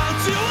 How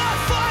do I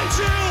find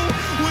you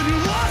when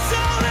you're lost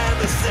out in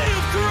the sea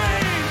of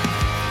green?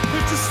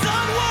 If the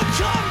sun won't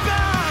come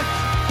back,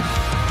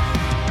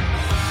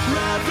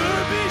 rather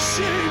be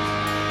sheep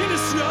in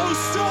a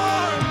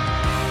snowstorm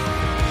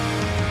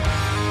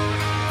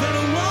than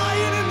a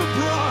lion in the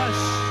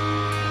brush.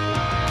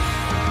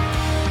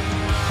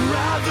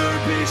 Rather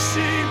be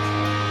sheep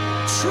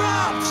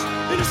trapped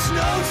in a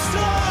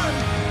snowstorm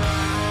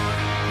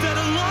than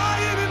a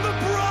lion in the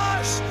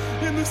brush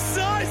in the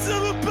size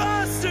of a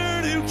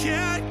bastard who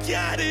can't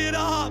get it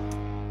up.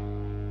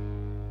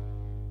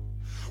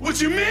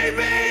 Would you meet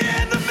me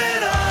in the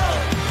middle?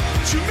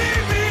 Would you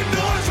meet me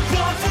north of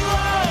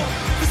Buffalo?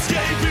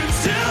 Escape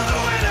into the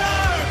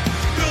winter.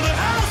 Build a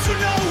house where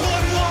no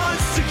one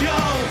wants to go.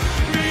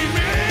 Meet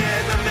me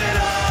in the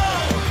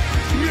middle.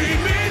 Meet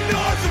me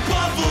north of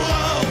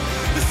Buffalo.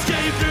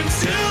 Escape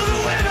into the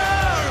winter.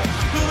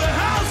 Build a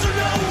house where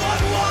no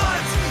one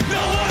wants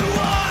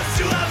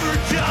to ever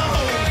go.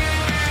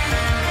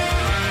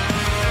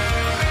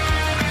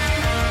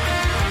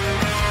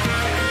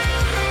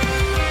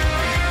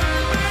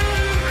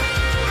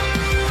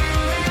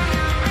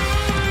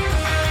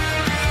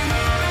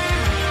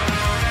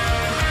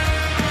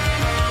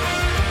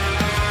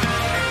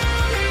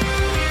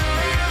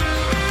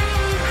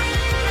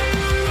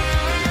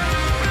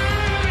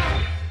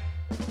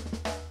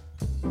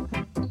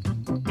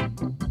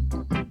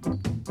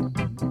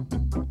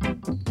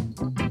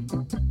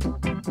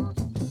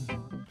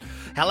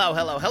 Hello,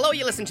 hello, hello.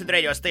 You listen to the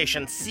radio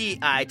station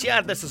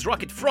CITR. This is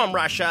Rocket from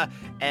Russia.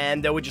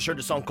 And we just heard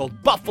a song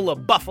called Buffalo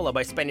Buffalo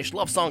by Spanish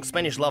Love Songs.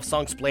 Spanish Love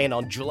Songs playing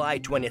on July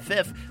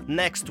 25th,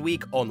 next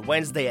week on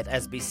Wednesday at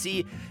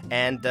SBC.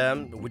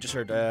 And we just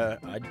heard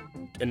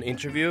an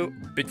interview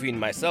between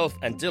myself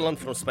and Dylan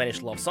from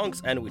Spanish Love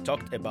Songs, and we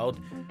talked about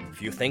a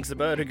few things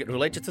about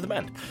related to the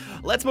band.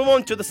 Let's move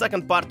on to the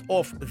second part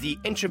of the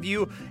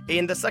interview.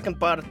 In the second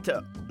part,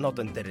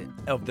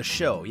 of the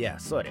show,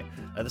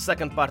 the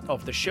second part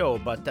of the show,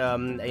 but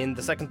in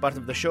the second part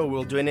of the show,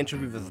 we'll do an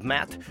interview with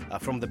Matt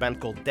from the band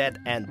called Dead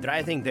and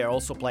Driving. They're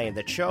also playing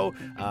that show.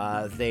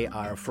 They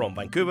are from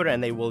Vancouver,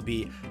 and they will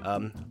be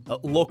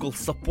local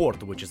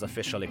support, which is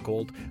officially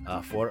called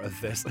for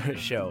this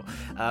show.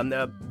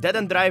 Dead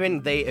and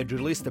Driving, they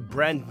released a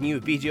brand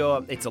new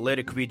video. It's a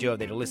lyric video.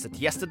 They released it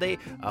yesterday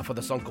for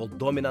the song called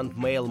Dominant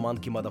Male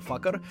Monkey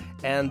Motherfucker.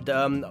 And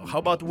how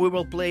about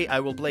I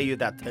will play you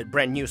that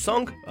brand new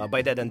song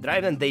by Dead and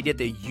Driving. They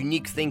did a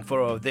unique thing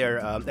for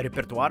their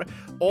repertoire.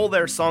 All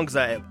their songs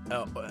are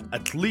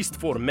at least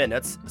 4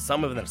 minutes.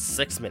 Some of them are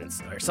 6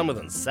 minutes, or some of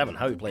them 7.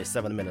 How you play a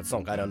 7-minute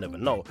song, I don't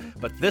even know.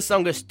 But this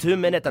song is 2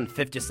 minutes and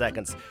 50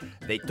 seconds.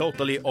 They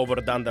totally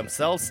overdone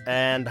themselves.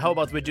 And how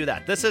about we do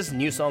that? This is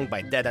new song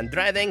by Dead and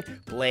Driving,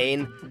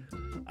 playing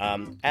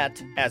at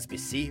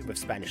SBC with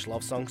Spanish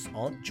Love Songs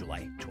on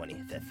July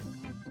 25th.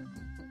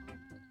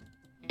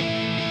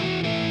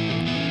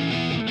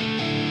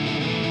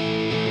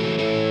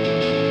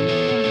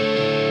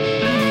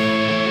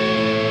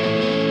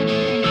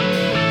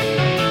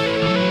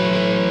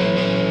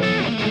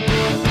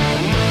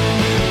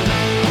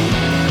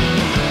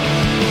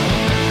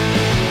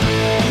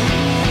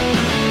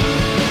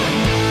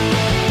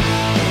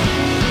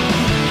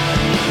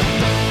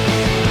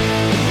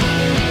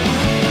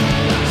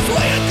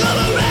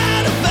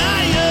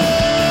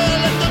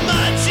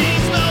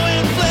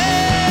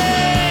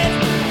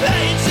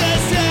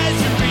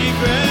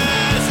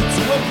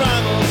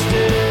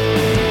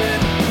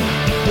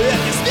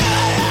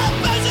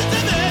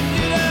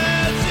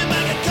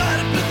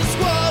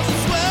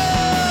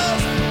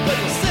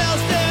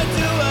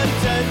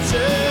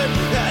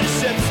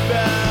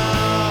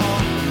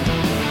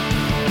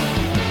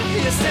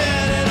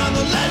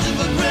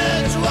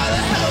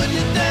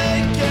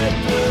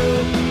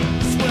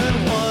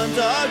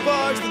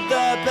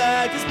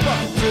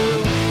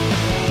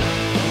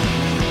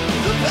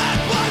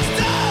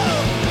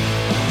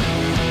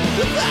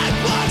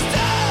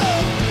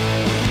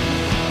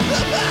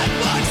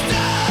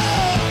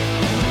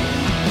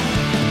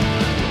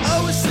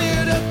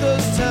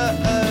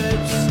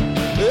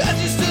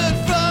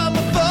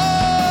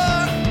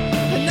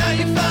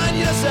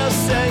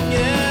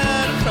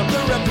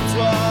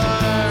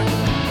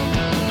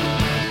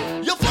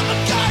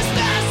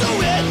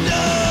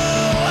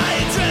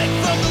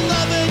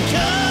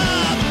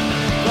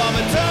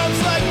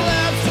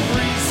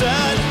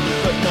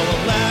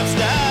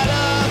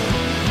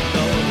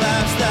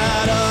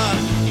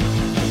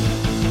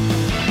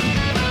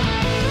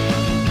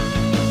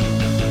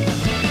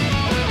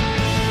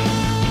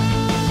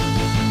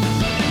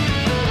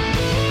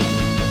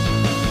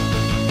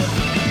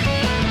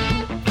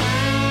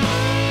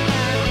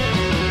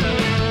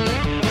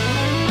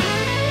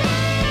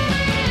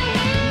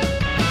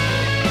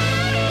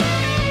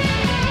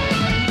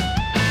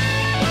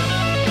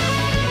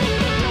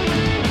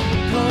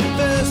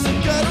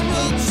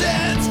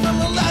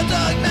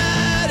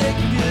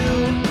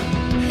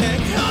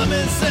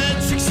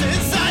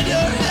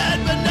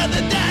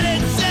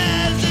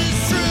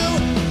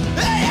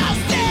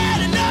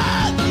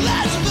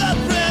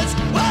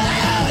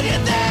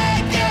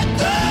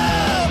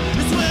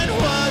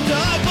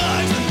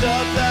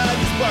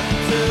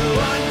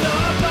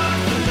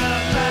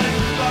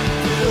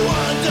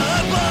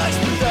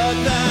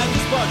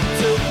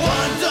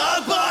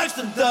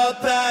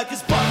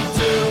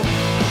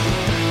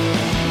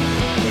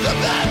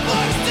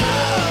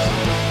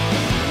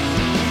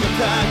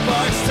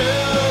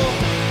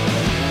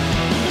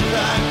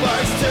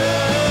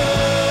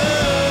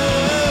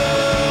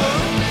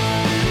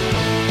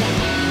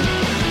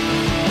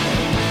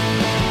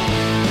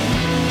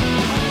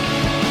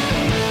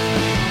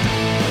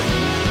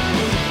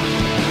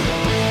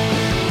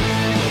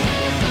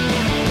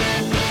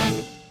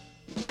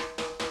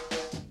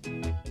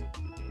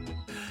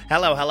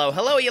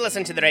 Hello, you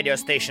listen to the radio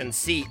station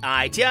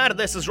CITR.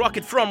 This is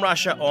Rocket from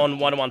Russia on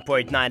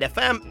 101.9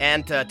 FM,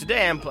 and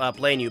today I'm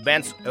playing new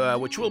bands,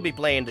 which will be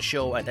playing the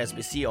show at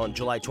SBC on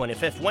July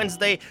 25th,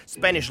 Wednesday.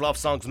 Spanish Love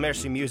Songs,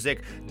 Mercy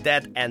Music,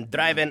 Dead and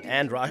Driving,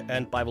 and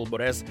Pavel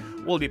Borez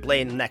will be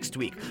playing next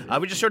week.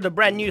 We just heard a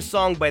brand new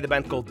song by the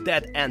band called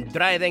Dead and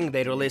Driving.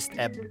 They released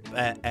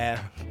a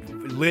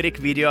lyric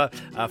video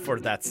for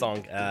that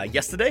song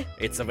yesterday.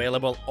 It's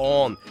available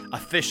on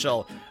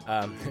official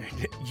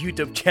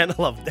YouTube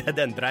channel of Dead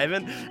and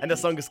Driving, and the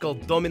song is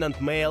called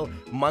Dominant Male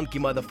Monkey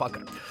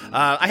Motherfucker.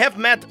 I have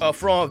Matt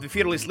from the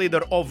fearless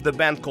leader of the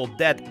band called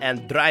Dead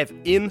and Drive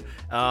In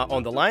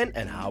on the line,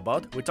 and how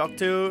about we talk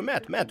to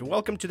Matt. Matt,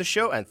 welcome to the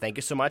show, and thank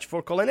you so much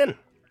for calling in.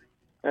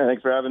 Yeah,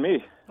 thanks for having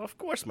me. Of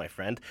course, my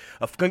friend.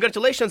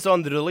 Congratulations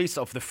on the release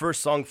of the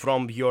first song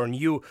from your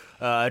new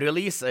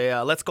release.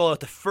 Let's call it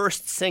the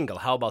first single.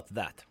 How about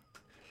that?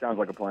 Sounds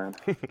like a plan.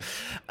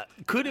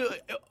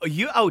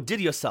 You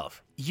outdid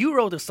yourself. You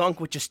wrote a song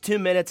which is 2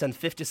 minutes and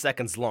 50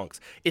 seconds long.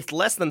 It's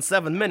less than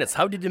 7 minutes.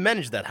 How did you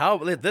manage that?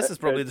 This is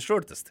probably the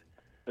shortest.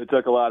 It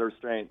took a lot of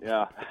restraint,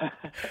 yeah.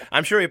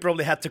 I'm sure you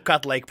probably had to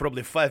cut like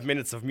probably 5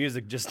 minutes of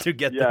music just to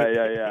get Yeah.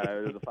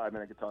 It was a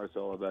 5-minute guitar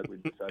solo that we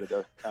decided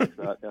to add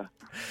that, yeah.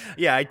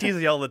 Yeah, I tease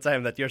you all the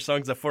time that your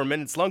songs are 4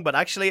 minutes long, but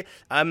actually,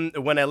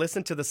 when I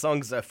listened to the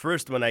songs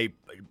first, when I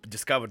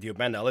discovered your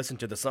band, I listened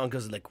to the song, I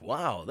was like,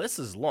 wow, this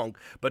is long.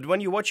 But when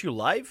you watch you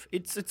live,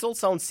 it's all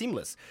sounds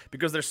seamless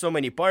because there's so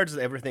many parts,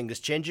 everything is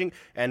changing,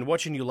 and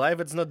watching you live,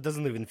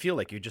 doesn't even feel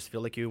like you just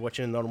feel like you're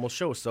watching a normal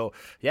show. So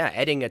yeah,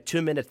 adding a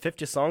 2 minute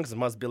 50 songs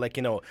must be like,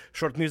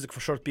 short music for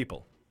short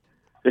people.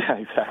 Yeah,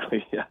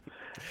 exactly.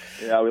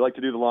 Yeah, we like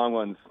to do the long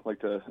ones.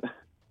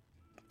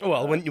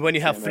 Well, when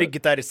you have three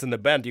guitarists in the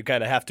band, you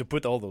kind of have to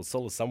put all those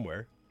solos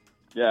somewhere.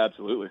 Yeah,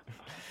 absolutely.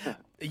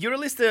 You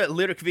released a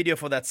lyric video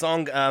for that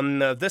song.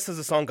 This is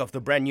a song of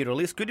the brand new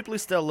release. Could you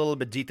please tell a little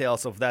bit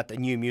details of that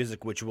new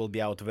music, which will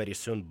be out very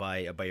soon by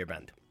your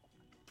band?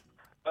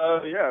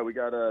 Yeah, we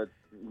got our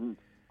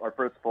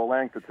first full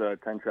length. It's a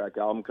 10-track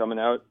album coming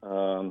out.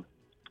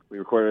 We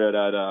recorded it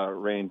at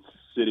Rain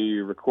City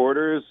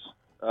Recorders.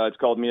 It's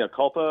called Mea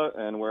Culpa,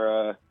 and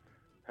we're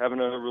having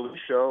a release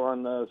show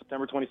on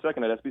September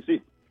 22nd at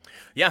SBC.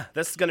 Yeah,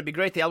 this is going to be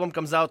great. The album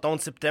comes out on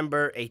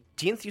September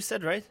 18th, you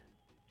said, right?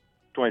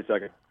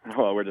 22nd.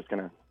 Well, we're just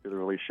going to do the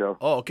release show.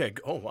 Oh, okay.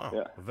 Oh, wow.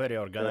 Yeah. Very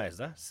organized,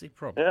 huh? See,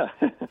 proper.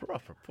 Yeah.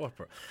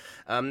 proper.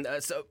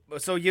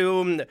 So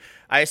you,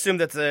 I assume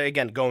that,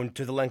 again, going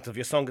to the length of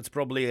your song, it's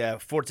probably a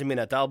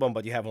 40-minute album,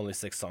 but you have only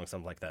 6 songs,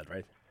 something like that,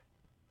 right?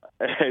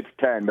 It's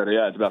 10, but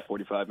yeah, it's about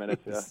 45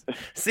 minutes. Yeah.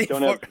 See,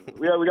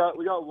 we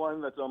got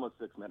one that's almost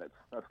 6 minutes.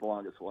 That's the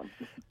longest one.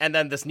 And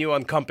then this new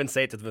one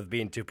compensated with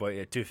being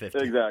 250.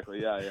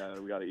 Exactly. Yeah.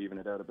 We got to even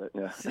it out a bit.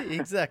 Yeah. See,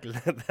 exactly.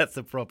 That's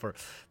a proper.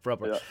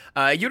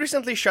 Yeah. You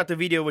recently shot a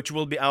video which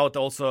will be out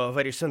also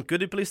very soon.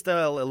 Could you please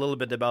tell a little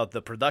bit about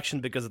the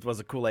production, because it was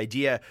a cool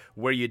idea,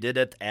 where you did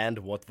it, and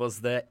what was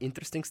the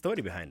interesting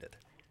story behind it?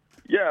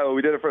 Yeah,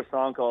 we did it for a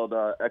song called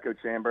Echo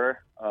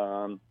Chamber,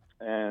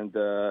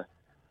 and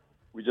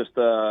we just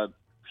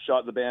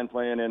shot the band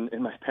playing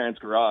in my parents'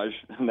 garage,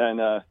 and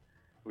then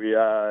we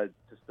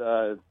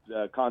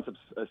concepts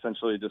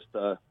essentially just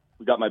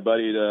we got my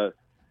buddy to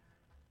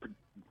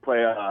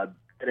play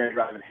Get In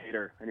Driving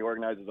Hater, and he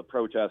organizes a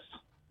protest.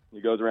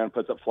 He goes around,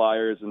 puts up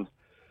flyers, and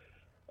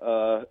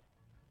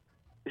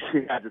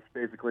just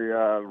basically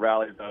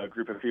rallies a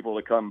group of people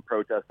to come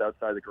protest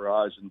outside the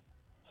garage and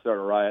start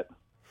a riot.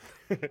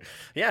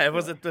 Yeah, it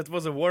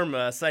was a warm,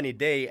 sunny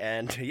day,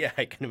 and yeah,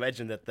 I can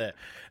imagine that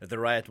the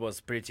riot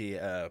was pretty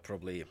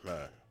probably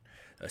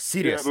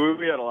serious. Yeah, but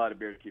we had a lot of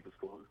beer to keep us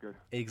cool. It was good.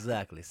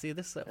 Exactly. See,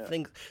 this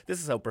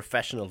is how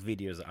professional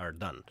videos are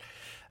done.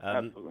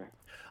 Absolutely.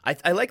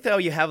 I like how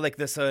you have like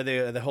this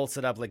the whole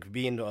setup, like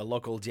being a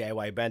local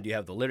DIY band. You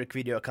have the lyric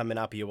video coming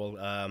up. You will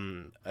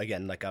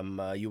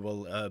you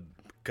will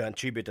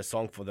contribute a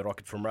song for the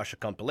Rocket from Russia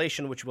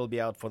compilation, which will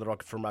be out for the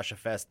Rocket from Russia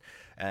Fest,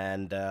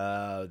 and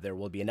there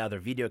will be another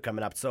video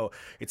coming up. So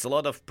it's a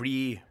lot of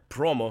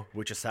pre-promo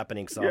which is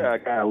happening. So yeah,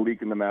 kind of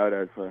leaking them out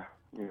as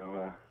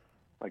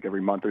like every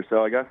month or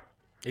so, I guess.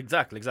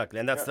 Exactly,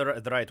 and that's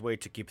the right way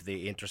to keep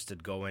the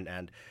interested going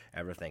and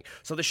everything.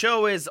 So the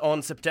show is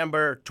on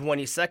September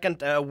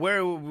 22nd.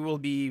 Where we will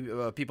be,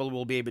 people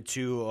will be able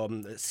to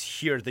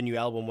hear the new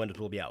album when it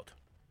will be out.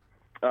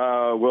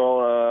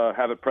 We'll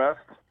have it pressed.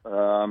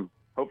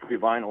 Hopefully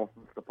vinyl.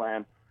 That's the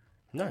plan.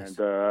 Nice.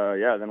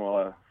 And then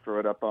we'll throw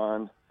it up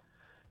on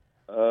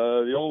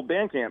the old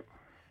Bandcamp.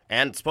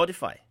 And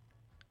Spotify.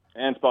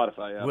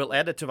 Yeah. We'll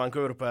add it to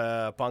Vancouver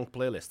Punk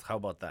playlist. How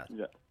about that?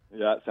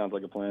 Yeah, it sounds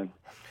like a plan.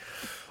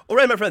 All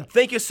right, my friend,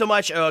 thank you so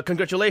much.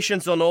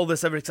 Congratulations on all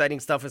this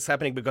exciting stuff is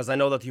happening, because I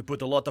know that you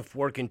put a lot of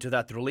work into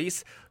that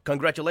release.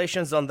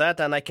 Congratulations on that,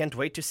 and I can't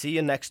wait to see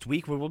you next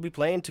week. We will be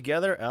playing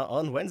together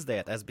on Wednesday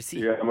at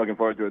SBC. Yeah, I'm looking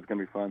forward to it. It's going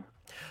to be fun.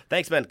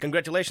 Thanks, man.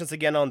 Congratulations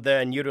again on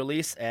the new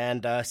release,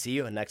 and see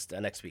you next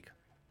week.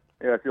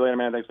 Yeah, see you later,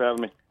 man. Thanks for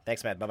having me.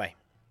 Thanks, Matt. Bye-bye.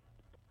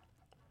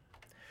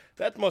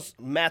 That was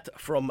Matt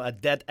from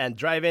Dead and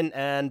Driving,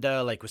 and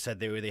like we said,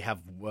 they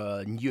have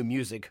new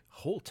music,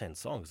 whole 10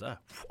 songs,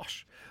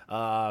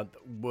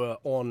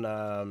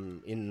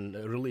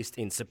 released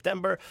in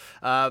September,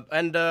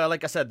 and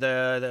like I said,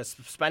 the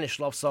Spanish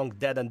love song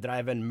Dead and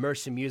Driving,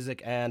 Mercy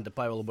Music, and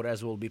Pavel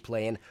Burez will be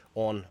playing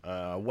on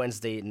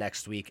Wednesday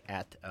next week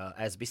at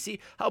SBC.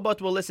 How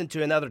about we'll listen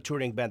to another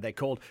touring band they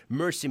called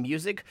Mercy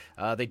Music.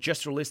 They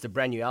just released a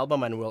brand new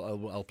album, and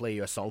I'll play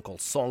you a song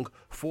called Song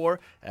 4,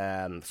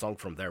 song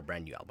from their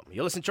brand new album.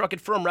 You listen to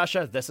Rocket from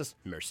Russia. This is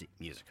Mercy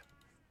Music.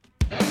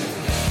 Am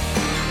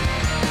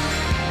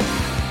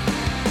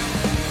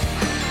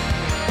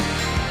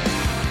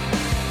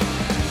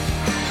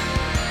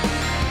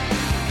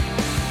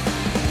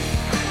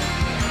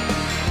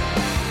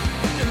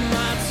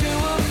I too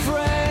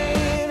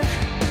afraid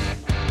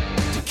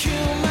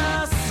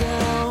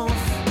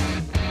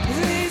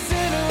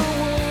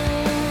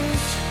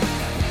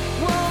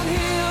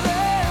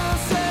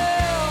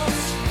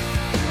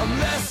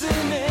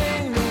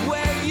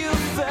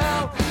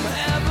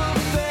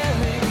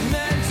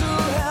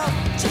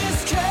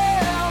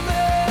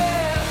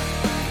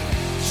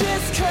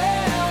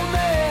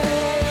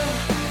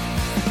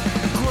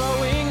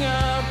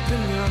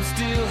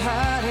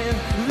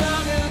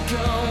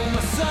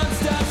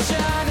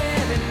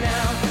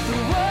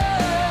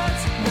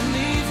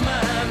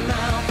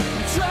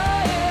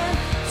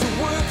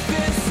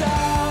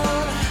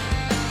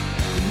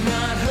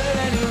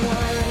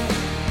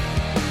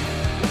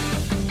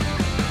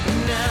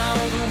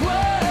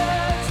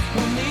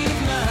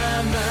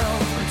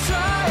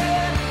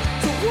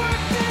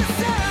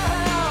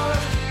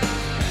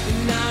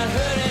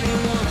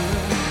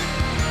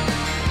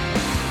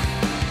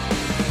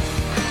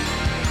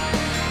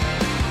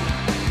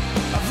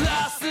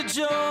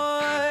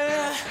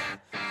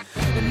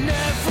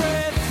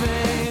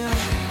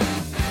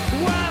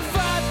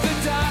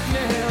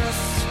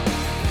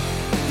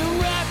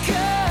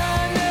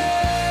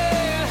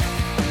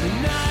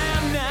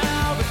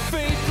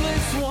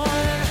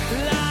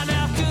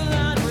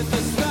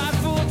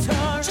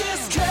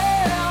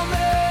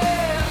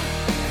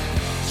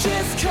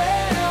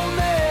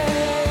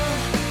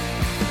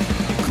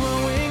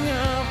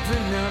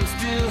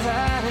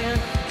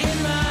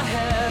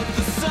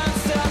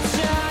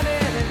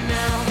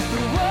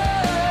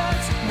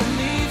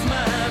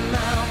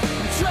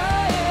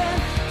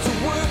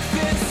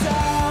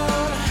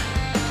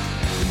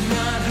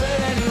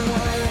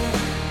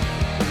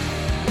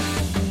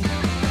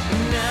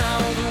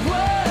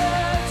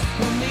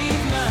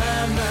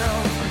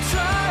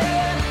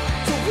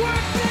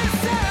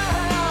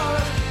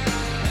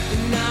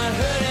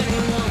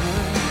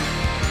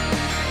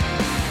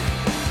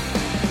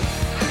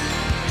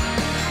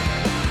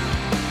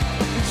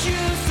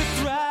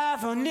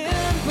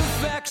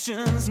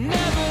distractions.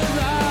 Never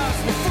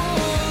lost my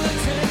full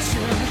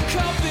attention.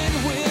 Coping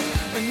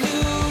with a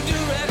new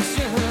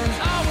direction.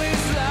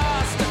 Always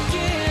lost, stuck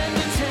in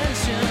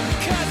detention.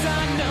 'Cause I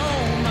know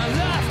my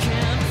life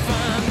can't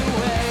find a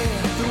way.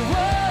 The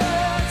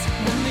words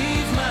will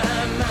leave my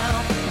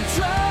mouth. I'm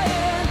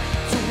trying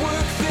to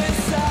work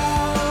this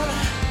out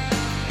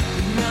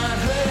and not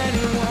hurt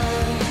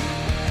anyone.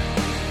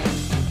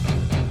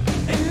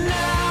 And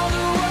now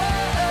the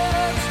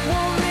words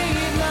won't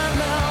leave my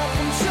mouth.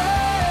 I'm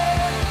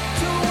trying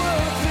to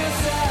work this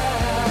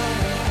out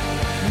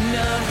and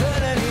not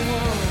hurt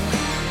anyone.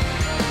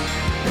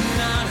 And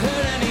not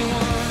hurt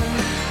anyone.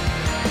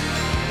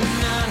 And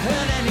not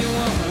hurt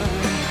anyone.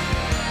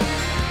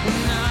 And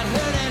not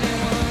hurt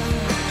anyone.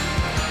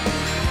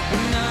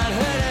 And not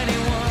hurt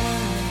anyone.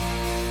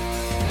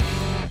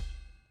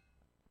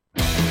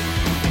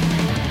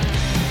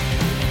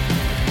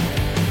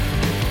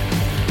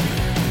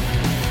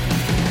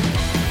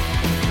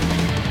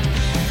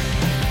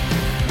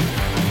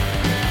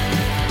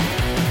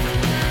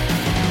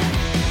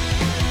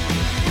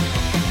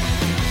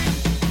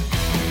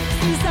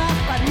 Снизав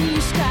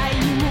парнишка,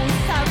 ему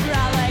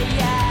собрала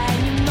я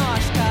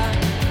немножко.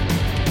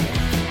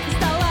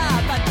 Сдала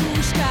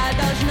подружка,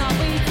 должно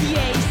быть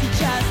ей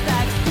сейчас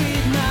так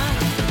стыдно.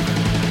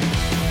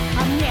 А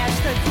мне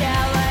что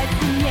делать?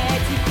 Мне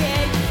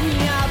теперь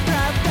не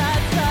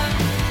оправдаться.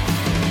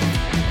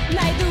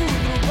 Найду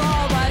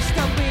другого,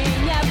 чтобы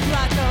не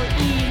плакал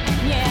и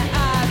не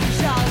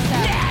обижался.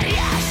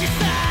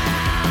 Мерещится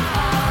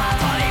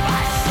боль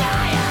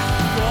большая,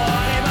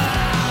 боль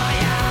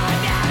малая,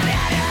 не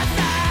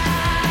верится.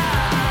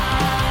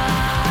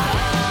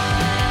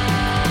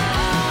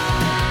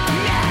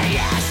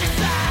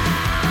 Мерещится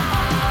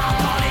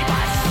боль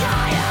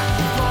большая,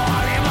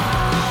 боль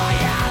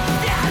малая,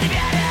 не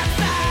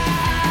верится.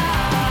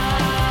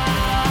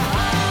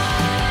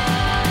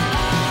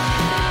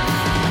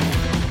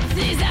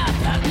 Зиза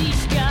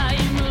парнишка,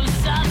 ему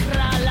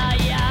собрала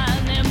я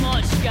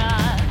немочка.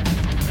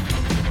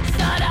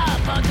 Стара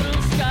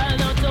подружка,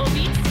 но то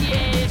ведь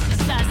есть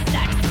сейчас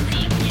так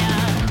стигня.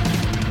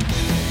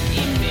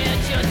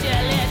 Иметь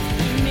лет,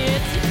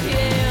 иметь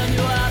теперь не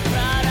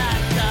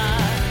аппарата.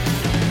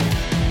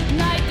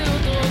 Найду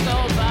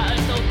другого,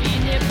 чтобы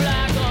не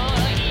благо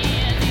и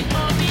не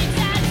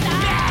обидаться.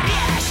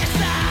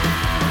 Мерещится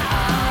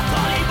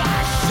боль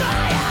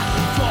большая,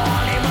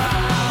 боль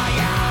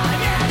малая,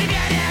 не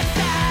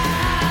верится.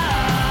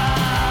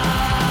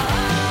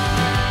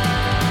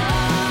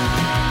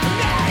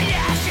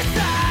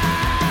 Мерещится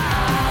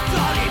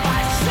боль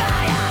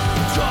большая,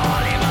 боль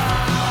малая, не верится.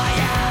 Мерещится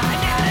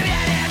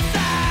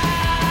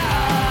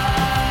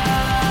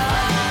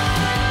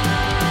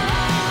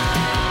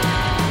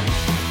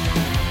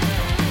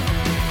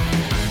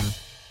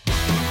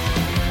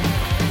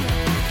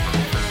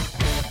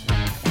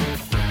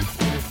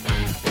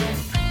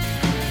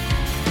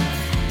боль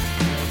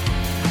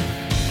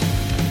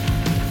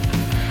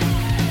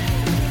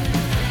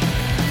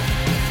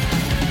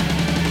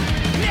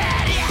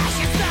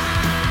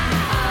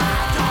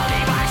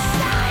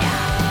большая,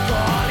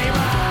 боль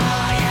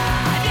малая,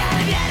 не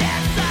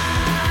верится.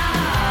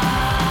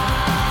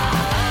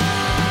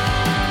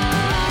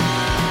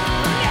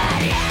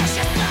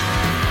 Мерещится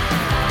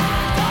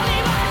боль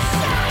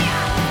большая,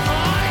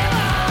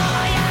 боль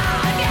малая,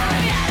 не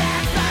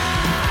верится.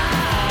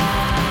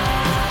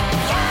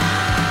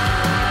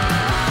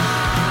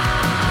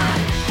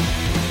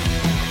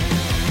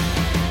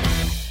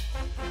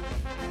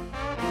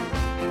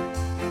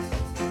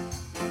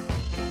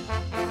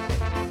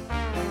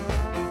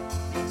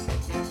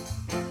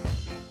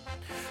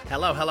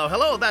 Hello, hello,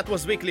 hello. That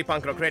was weekly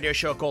punk rock radio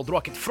show called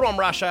Rocket from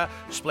Russia.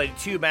 Just played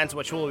two bands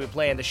which will be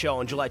playing the show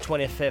on July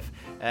 25th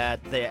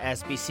at the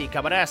SBC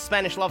Cabaret.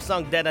 Spanish love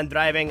song Dead and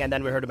Driving, and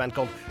then we heard a band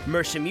called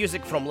Mercy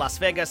Music from Las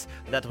Vegas.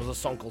 That was a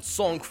song called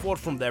Song 4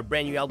 from their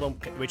brand new album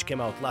which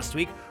came out last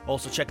week.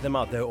 Also check them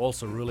out, they're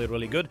also really,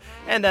 really good.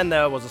 And then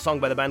there was a song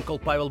by the band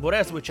called Pavel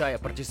Bures, which I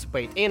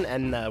participate in,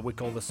 and we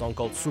call the song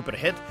called Super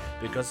Hit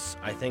because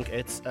I think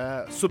it's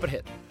a super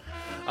hit.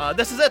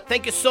 This is it.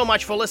 Thank you so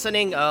much for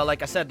listening.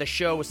 Like I said, the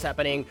show is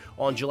happening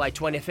on July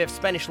 25th.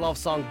 Spanish love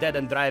song Dead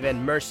and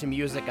Driving, Mercy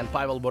Music, and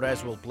Pavel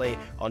Bures will play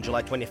on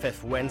July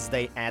 25th,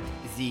 Wednesday at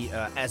the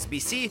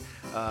SBC.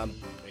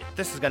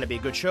 This is gonna be a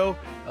good show.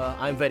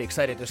 I'm very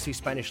excited to see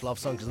Spanish love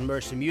songs and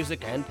Mercy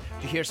Music and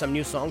to hear some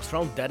new songs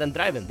from Dead and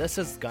Driving. This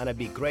is gonna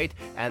be great,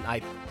 and I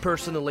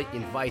personally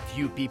invite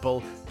you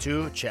people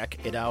to check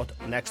it out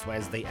next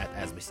Wednesday at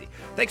SBC.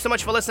 Thanks so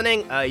much for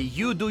listening.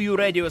 You Do You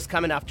Radio is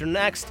coming after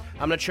next.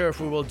 I'm not sure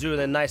if we will do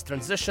the nice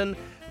transition,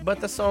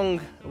 but the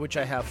song which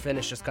I have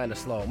finished is kind of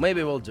slow.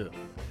 Maybe we'll do.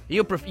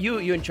 You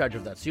in charge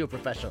of that, so you're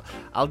professional.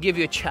 I'll give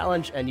you a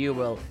challenge and you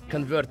will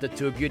convert it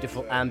to a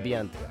beautiful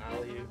ambient.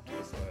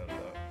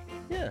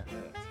 Yeah.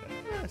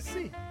 Yeah,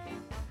 see.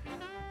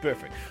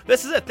 Perfect.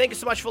 This is it. Thank you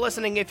so much for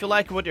listening. If you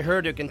like what you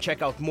heard, you can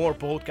check out more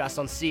podcasts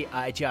on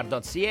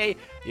CITR.ca.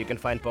 You can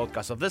find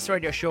podcasts of this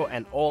radio show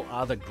and all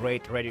other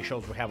great radio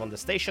shows we have on the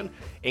station,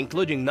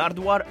 including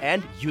Nardwar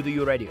and You Do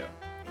You Radio.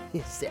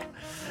 Yeah.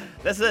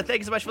 This is it. Thank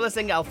you so much for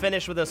listening. I'll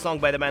finish with a song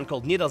by the man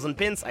called Needles and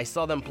Pins. I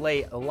saw them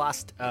play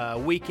last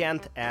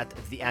weekend at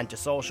the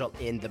Antisocial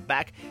in the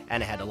back,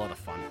 and I had a lot of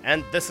fun.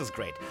 And this is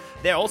great.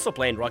 They're also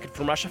playing Rocket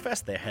from Russia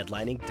Fest. They're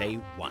headlining day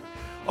one.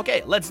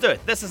 Okay, let's do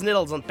it. This is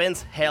Needles and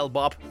Pins. Hail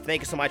Bob.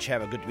 Thank you so much.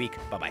 Have a good week.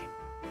 Bye-bye.